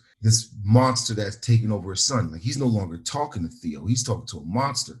loathes this monster that's taking over his son. Like, he's no longer talking to Theo. He's talking to a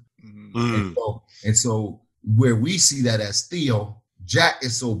monster. And so where we see that as Theo, Jack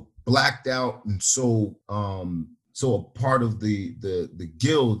is so blacked out and so a part of the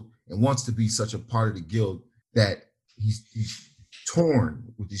guild, and wants to be such a part of the guild, that he's torn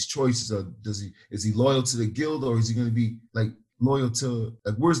with these choices of, is he loyal to the guild, or is he going to be like loyal to,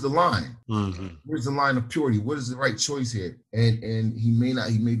 like, where's the line? Where's the line of purity? What is the right choice here? And he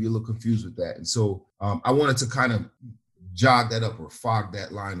may be a little confused with that. And so I wanted to kind of jog that up or fog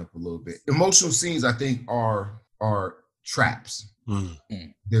that line up a little bit. Emotional scenes, I think, are traps.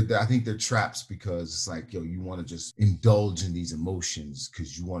 I think they're traps, because it's like, you want to just indulge in these emotions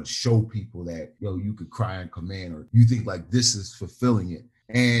because you want to show people that, you could cry on command, or you think like this is fulfilling it.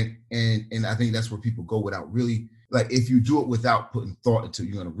 And I think that's where people go without really, like, if you do it without putting thought into it,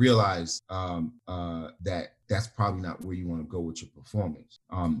 you're going to realize that that's probably not where you want to go with your performance.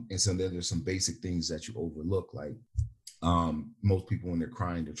 And so then there's some basic things that you overlook, like most people, when they're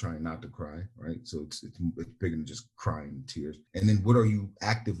crying, they're trying not to cry, right? So it's bigger than just crying and tears. And then what are you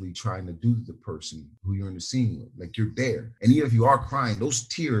actively trying to do to the person who you're in the scene with? Like, you're there. And even if you are crying, those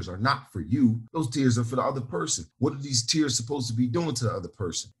tears are not for you. Those tears are for the other person. What are these tears supposed to be doing to the other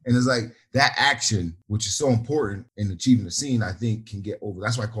person? And it's like that action, which is so important in achieving the scene, I think can get over.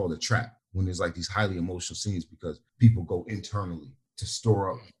 That's why I call it a trap, when there's like these highly emotional scenes, because people go internally to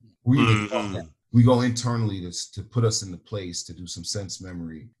store up. We go internally to put us in the place to do some sense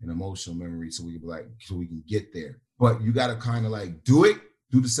memory and emotional memory, so we can get there. But you got to kind of like do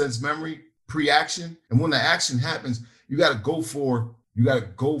the sense memory pre-action, and when the action happens, you got to go for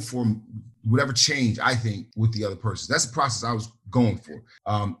whatever change, I think, with the other person. That's the process I was going for.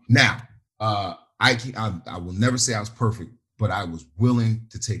 Now, I will never say I was perfect, but I was willing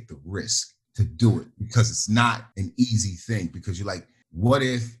to take the risk to do it because it's not an easy thing. Because you're like, what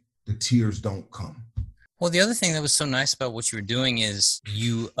if the tears don't come? Well, the other thing that was so nice about what you were doing is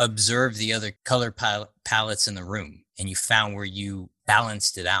you observed the other color palettes in the room and you found where you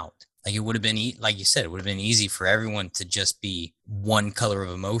balanced it out. Like it would have been, like you said, it would have been easy for everyone to just be one color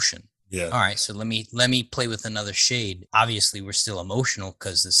of emotion. Yeah. All right. So let me play with another shade. Obviously, we're still emotional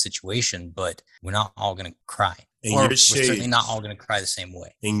because of the situation, but we're not all going to cry. And or your we're certainly shade- not all going to cry the same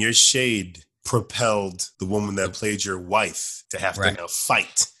way. And your shade propelled the woman that played your wife to have Right. to now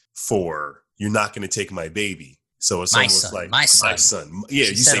fight for, you're not going to take my baby. So it's My almost son, like my son. Yeah, She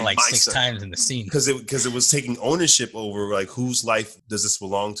you said say it like my 6 son. times in the scene. Because it was taking ownership over like whose life does this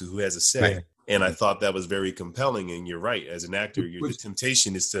belong to, who has a say. Right. And I thought that was very compelling. And you're right, as an actor, the Which-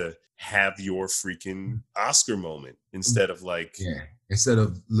 temptation is to have your freaking Oscar moment instead of like, Yeah. Instead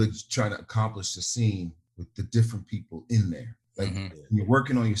of trying to accomplish the scene with the different people in there. Like Mhm. when you're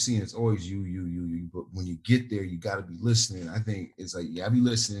working on your scene, it's always you. But when you get there, you got to be listening. I think it's like, yeah, I be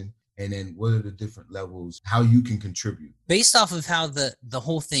listening. And then what are the different levels, how you can contribute. Based off of how the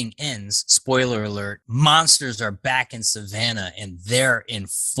whole thing ends, spoiler alert, monsters are back in Savannah and they're in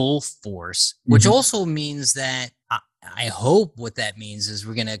full force, which Mhm. also means that I hope what that means is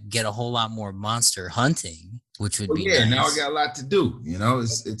we're going to get a whole lot more monster hunting, which would Well, be yeah, nice. now I got a lot to do. You know,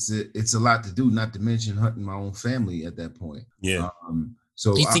 it's a lot to do, not to mention hunting my own family at that point. yeah.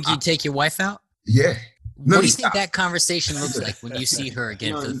 So Do you think you'd take your wife out? yeah. What do you think that conversation looks like when you see her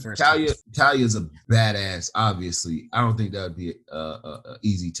again for the first time? Talia's a badass. Obviously, I don't think that would be a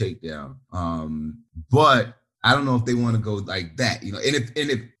easy takedown. But I don't know if they want to go like that, you know. And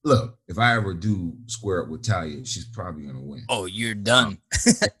if look, if I ever do square up with Talia, she's probably gonna win. Oh, you're done.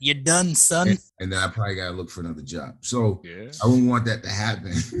 You're done, son. And then I probably gotta look for another job. So Yeah. I wouldn't want that to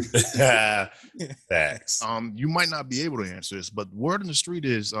happen. Facts. You might not be able to answer this, but word on the street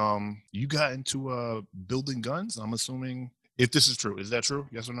is you got into building guns. I'm assuming if this is true. Is that true?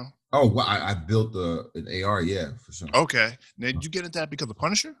 Yes or no? Oh, well, I built an AR, yeah, for sure. Okay. Now, did you get into that because of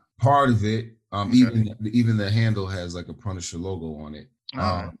Punisher? Part of it, Okay. even the handle has like a Punisher logo on it.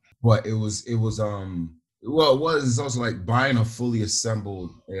 Alright. But it's also like buying a fully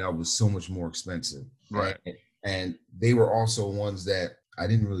assembled AR was so much more expensive. Right. And they were also ones that I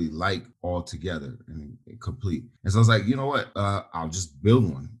didn't really like altogether and complete. And so I was like, you know what? I'll just build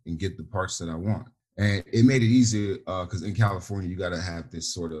one and get the parts that I want. And it made it easier because in California, you got to have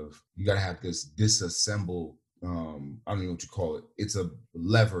this disassembled, I don't know what you call it. It's a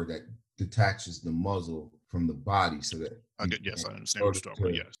lever that detaches the muzzle from the body so that Yes, I understand what you're talking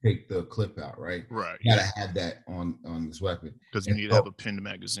about. Yes. take the clip out, right? Right. You gotta have that on this weapon. Because you need to have a pinned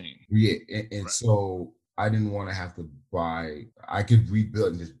magazine. Yeah, and Right. so I didn't want to have to buy. I could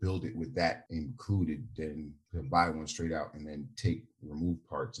rebuild and just build it with that included, then to buy one straight out and then remove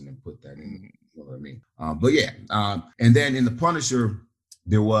parts and then put that in. You know what I mean? But yeah, and then in the Punisher,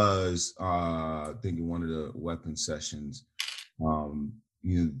 there was I think in one of the weapon sessions,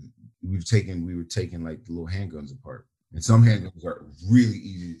 we were taking like the little handguns apart, and some handguns are really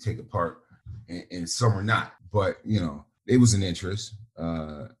easy to take apart, and some are not. But you know, it was an interest.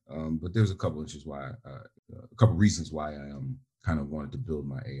 But there's a couple reasons why I kind of wanted to build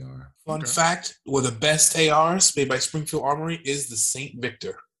my AR. Fun fact: one of the best ARs made by Springfield Armory is the Saint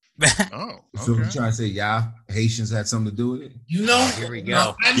Victor. Oh, So okay. you're trying to say, Haitians had something to do with it? You know, Here we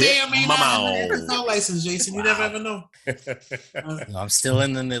go. I may or may not Mama. have an NFL license, Jason. You never ever know. I'm still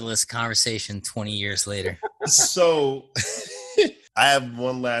in the middle of this conversation 20 years later. So I have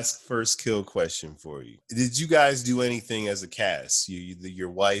one last first kill question for you. Did you guys do anything as a cast,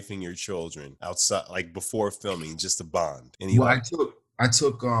 your wife and your children, outside, like before filming, just to bond? Well, I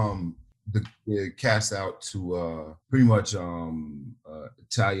took the cast out to pretty much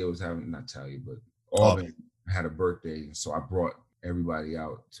Talia was having, not Talia, but Auburn had a birthday, so I brought everybody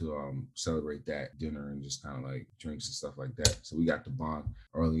out to celebrate that dinner and just kind of like drinks and stuff like that. So we got to bond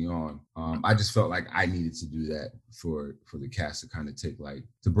early on. I just felt like I needed to do that for the cast to kind of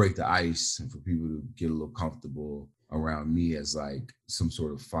to break the ice and for people to get a little comfortable around me as like some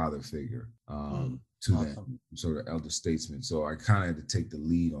sort of father figure to them, sort of elder statesman. So I kind of had to take the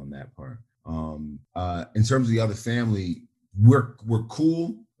lead on that part. In terms of the other family, we're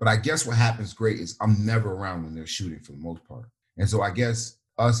cool, but I guess what happens great is I'm never around when they're shooting for the most part. And so I guess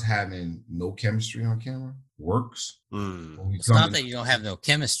us having no chemistry on camera works. It's not that you don't have no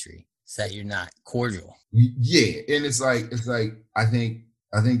chemistry. It's that you're not cordial. Yeah. And it's like, I think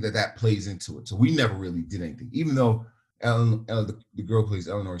that plays into it. So we never really did anything, even though the girl who plays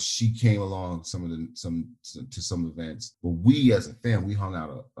Eleanor, she came along to some events, but we as a fan, we hung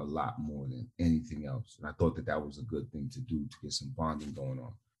out a lot more than anything else, and I thought that was a good thing to do to get some bonding going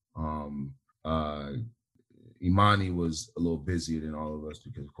on. Imani was a little busier than all of us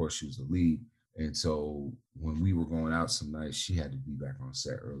because, of course, she was the lead. And so when we were going out some nights, she had to be back on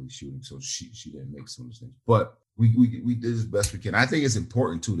set early shooting. So she didn't make some of those things. But we did as best we can. I think it's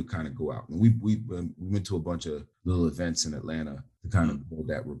important, too, to kind of go out. And we went to a bunch of little events in Atlanta to kind of build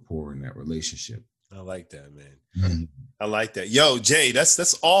that rapport and that relationship. I like that, man. Mm-hmm. I like that. Yo, Jay,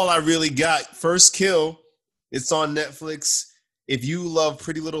 that's all I really got. First Kill. It's on Netflix. If you love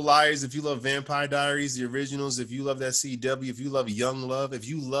Pretty Little Liars, if you love Vampire Diaries, the originals, if you love that CW, if you love Young Love, if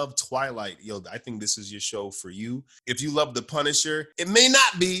you love Twilight, yo, I think this is your show for you. If you love The Punisher, it may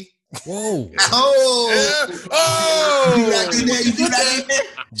not be. Whoa.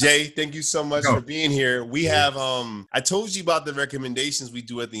 Jay, thank you so much for being here. We have I told you about the recommendations we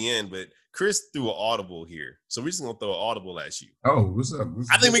do at the end, but Chris threw an audible here. So we're just gonna throw an audible at you. Oh, what's up?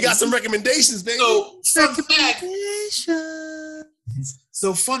 I think we got some recommendations, baby.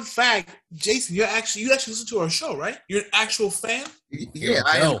 So fun fact, Jason, you actually listen to our show, right? You're an actual fan? Yeah,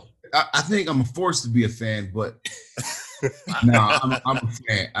 I think I'm forced to be a fan, but no, I'm a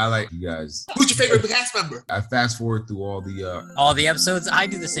fan. I like you guys. Who's your favorite cast member? I fast forward through all the episodes. I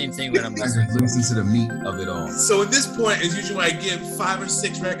do the same thing when I'm listening. I listen to the meat of it all. So at this point, as usual, I give 5 or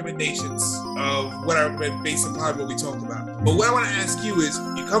 6 recommendations of what are based upon what we talked about. But what I want to ask you is,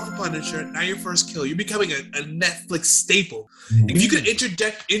 you come from Punisher, now your First Kill, you're becoming a Netflix staple. Mm-hmm. If you could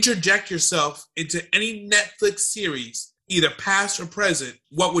interject yourself into any Netflix series, either past or present,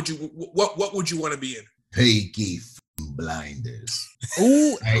 what would you want to be in? Peaky Blinders.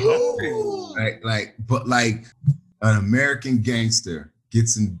 Ooh. But an American gangster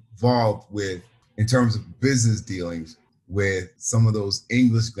gets involved with, in terms of business dealings, with some of those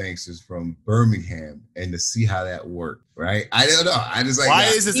English gangsters from Birmingham, and to see how that worked, right? I don't know. I just like. Why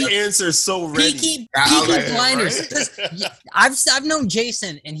is this answer so ready? Peaky Blinders. Right? I've known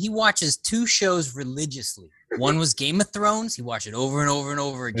Jason, and he watches 2 shows religiously. One was Game of Thrones. He watched it over and over and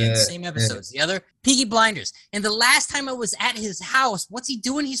over again, same episodes. The other, Peaky Blinders. And the last time I was at his house, what's he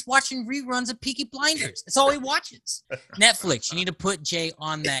doing? He's watching reruns of Peaky Blinders. That's all he watches. Netflix, you need to put Jay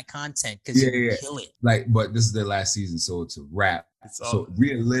on that content because he'll kill it. But this is their last season, so it's a wrap. So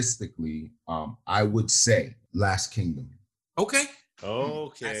realistically, I would say Last Kingdom. Okay.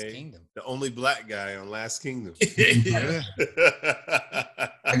 Okay. Last Kingdom. The only black guy on Last Kingdom.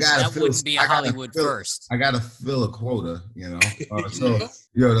 That wouldn't be a Hollywood first. I gotta fill a quota,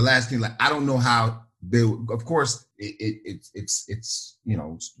 the Last Kingdom. I don't know how they. Of course, it's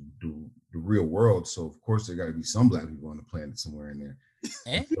the real world. So of course there got to be some black people on the planet somewhere in there.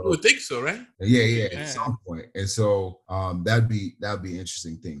 You would think so, right? Yeah, at some point. And so that'd be an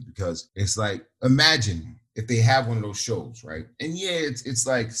interesting thing, because it's like, imagine if they have one of those shows, right? And it's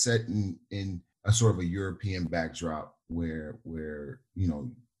like set in a sort of a European backdrop where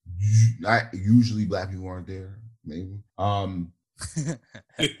usually black people aren't there, maybe. But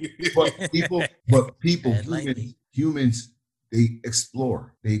people, humans, they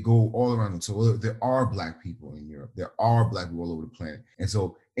explore. They go all around them. So there are black people in Europe. There are black people all over the planet. And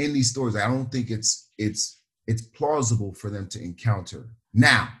so in these stories, I don't think it's plausible for them to encounter.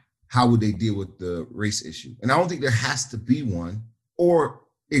 Now, how would they deal with the race issue? And I don't think there has to be one, or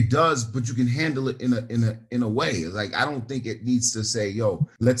it does, but you can handle it in a way. Like, I don't think it needs to say, yo,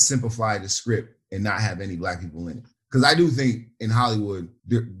 let's simplify the script and not have any black people in it. Because I do think in Hollywood,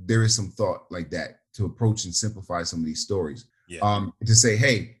 there is some thought like that to approach and simplify some of these stories. Yeah. To say,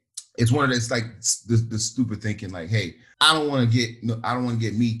 hey, it's one of it's like the stupid thinking, like, hey, I don't want to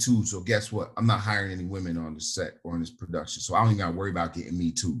get Me Too. So guess what? I'm not hiring any women on the set or in this production. So I don't even got to worry about getting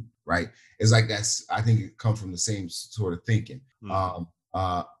Me Too. Right? It's like I think it comes from the same sort of thinking. Mm.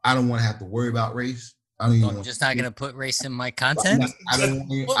 I don't want to have to worry about race. I'm just not going to put race in my content.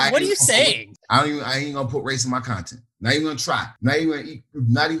 What are you saying? I ain't going to put race in my content. Not even going to try. Not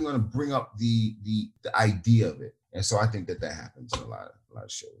even going to bring up the idea of it. And so I think that happens in a lot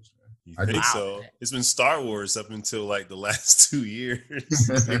of shows. You think so? It's been Star Wars up until like the last 2 years,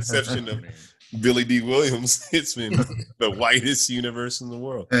 with the exception of Billy D. Williams. It's been the whitest universe in the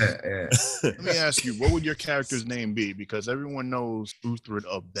world. Let me ask you, what would your character's name be? Because everyone knows Uhtred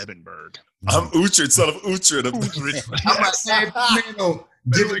of Bebbanburg. I'm Uhtred, son of Uhtred. I'm like,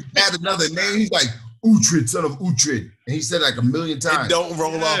 give his dad another name. He's like, Uhtred, son of Uhtred. And he said it like a million times. It don't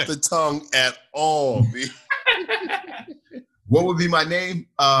roll off the tongue at all. What would be my name?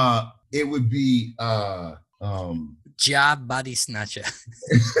 It would be Job Body Snatcher.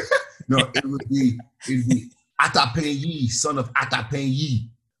 No, it'd be Atapenyi, son of Atapenyi.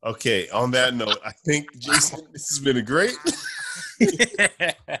 Okay, on that note, I think, Jason, this has been a great.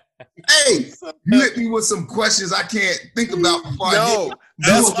 Hey, you hit me with some questions I can't think about before I No,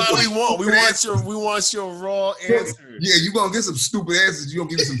 that's what we want. We want your raw answers. Yeah, you're gonna get some stupid answers. You're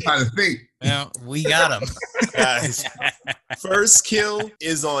gonna give me some time to think. Well, we got them. Guys, First Kill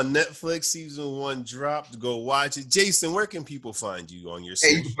is on Netflix. Season 1 dropped. Go watch it. Jason, where can people find you on your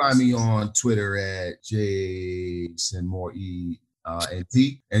Hey, you socials? can find me on Twitter at Jason Moore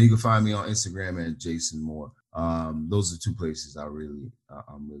ENT, and you can find me on Instagram at Jason Moore. Those are 2 places I'm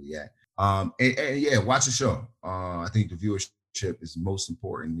really at. And yeah, watch the show. I think the viewership is most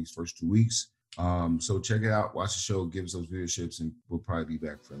important these first 2 weeks. So check it out, watch the show, give us those viewerships, and we'll probably be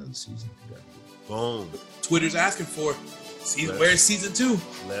back for another season. Boom. Twitter's asking for where's season 2?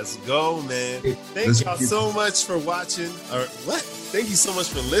 Let's go, man. Thank Let's y'all get- so much for watching. Or what? Thank you so much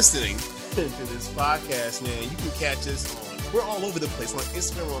for listening to this podcast, man. You can catch us on. We're all over the place. We're on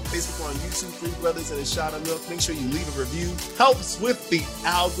Instagram, we're on Facebook, we're on YouTube. 3 Brothers and a Shot of Milk. Make sure you leave a review. Helps with the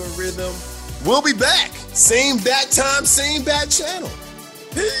algorithm. We'll be back. Same bat time, same bat channel.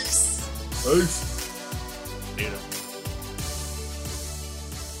 Peace. You know.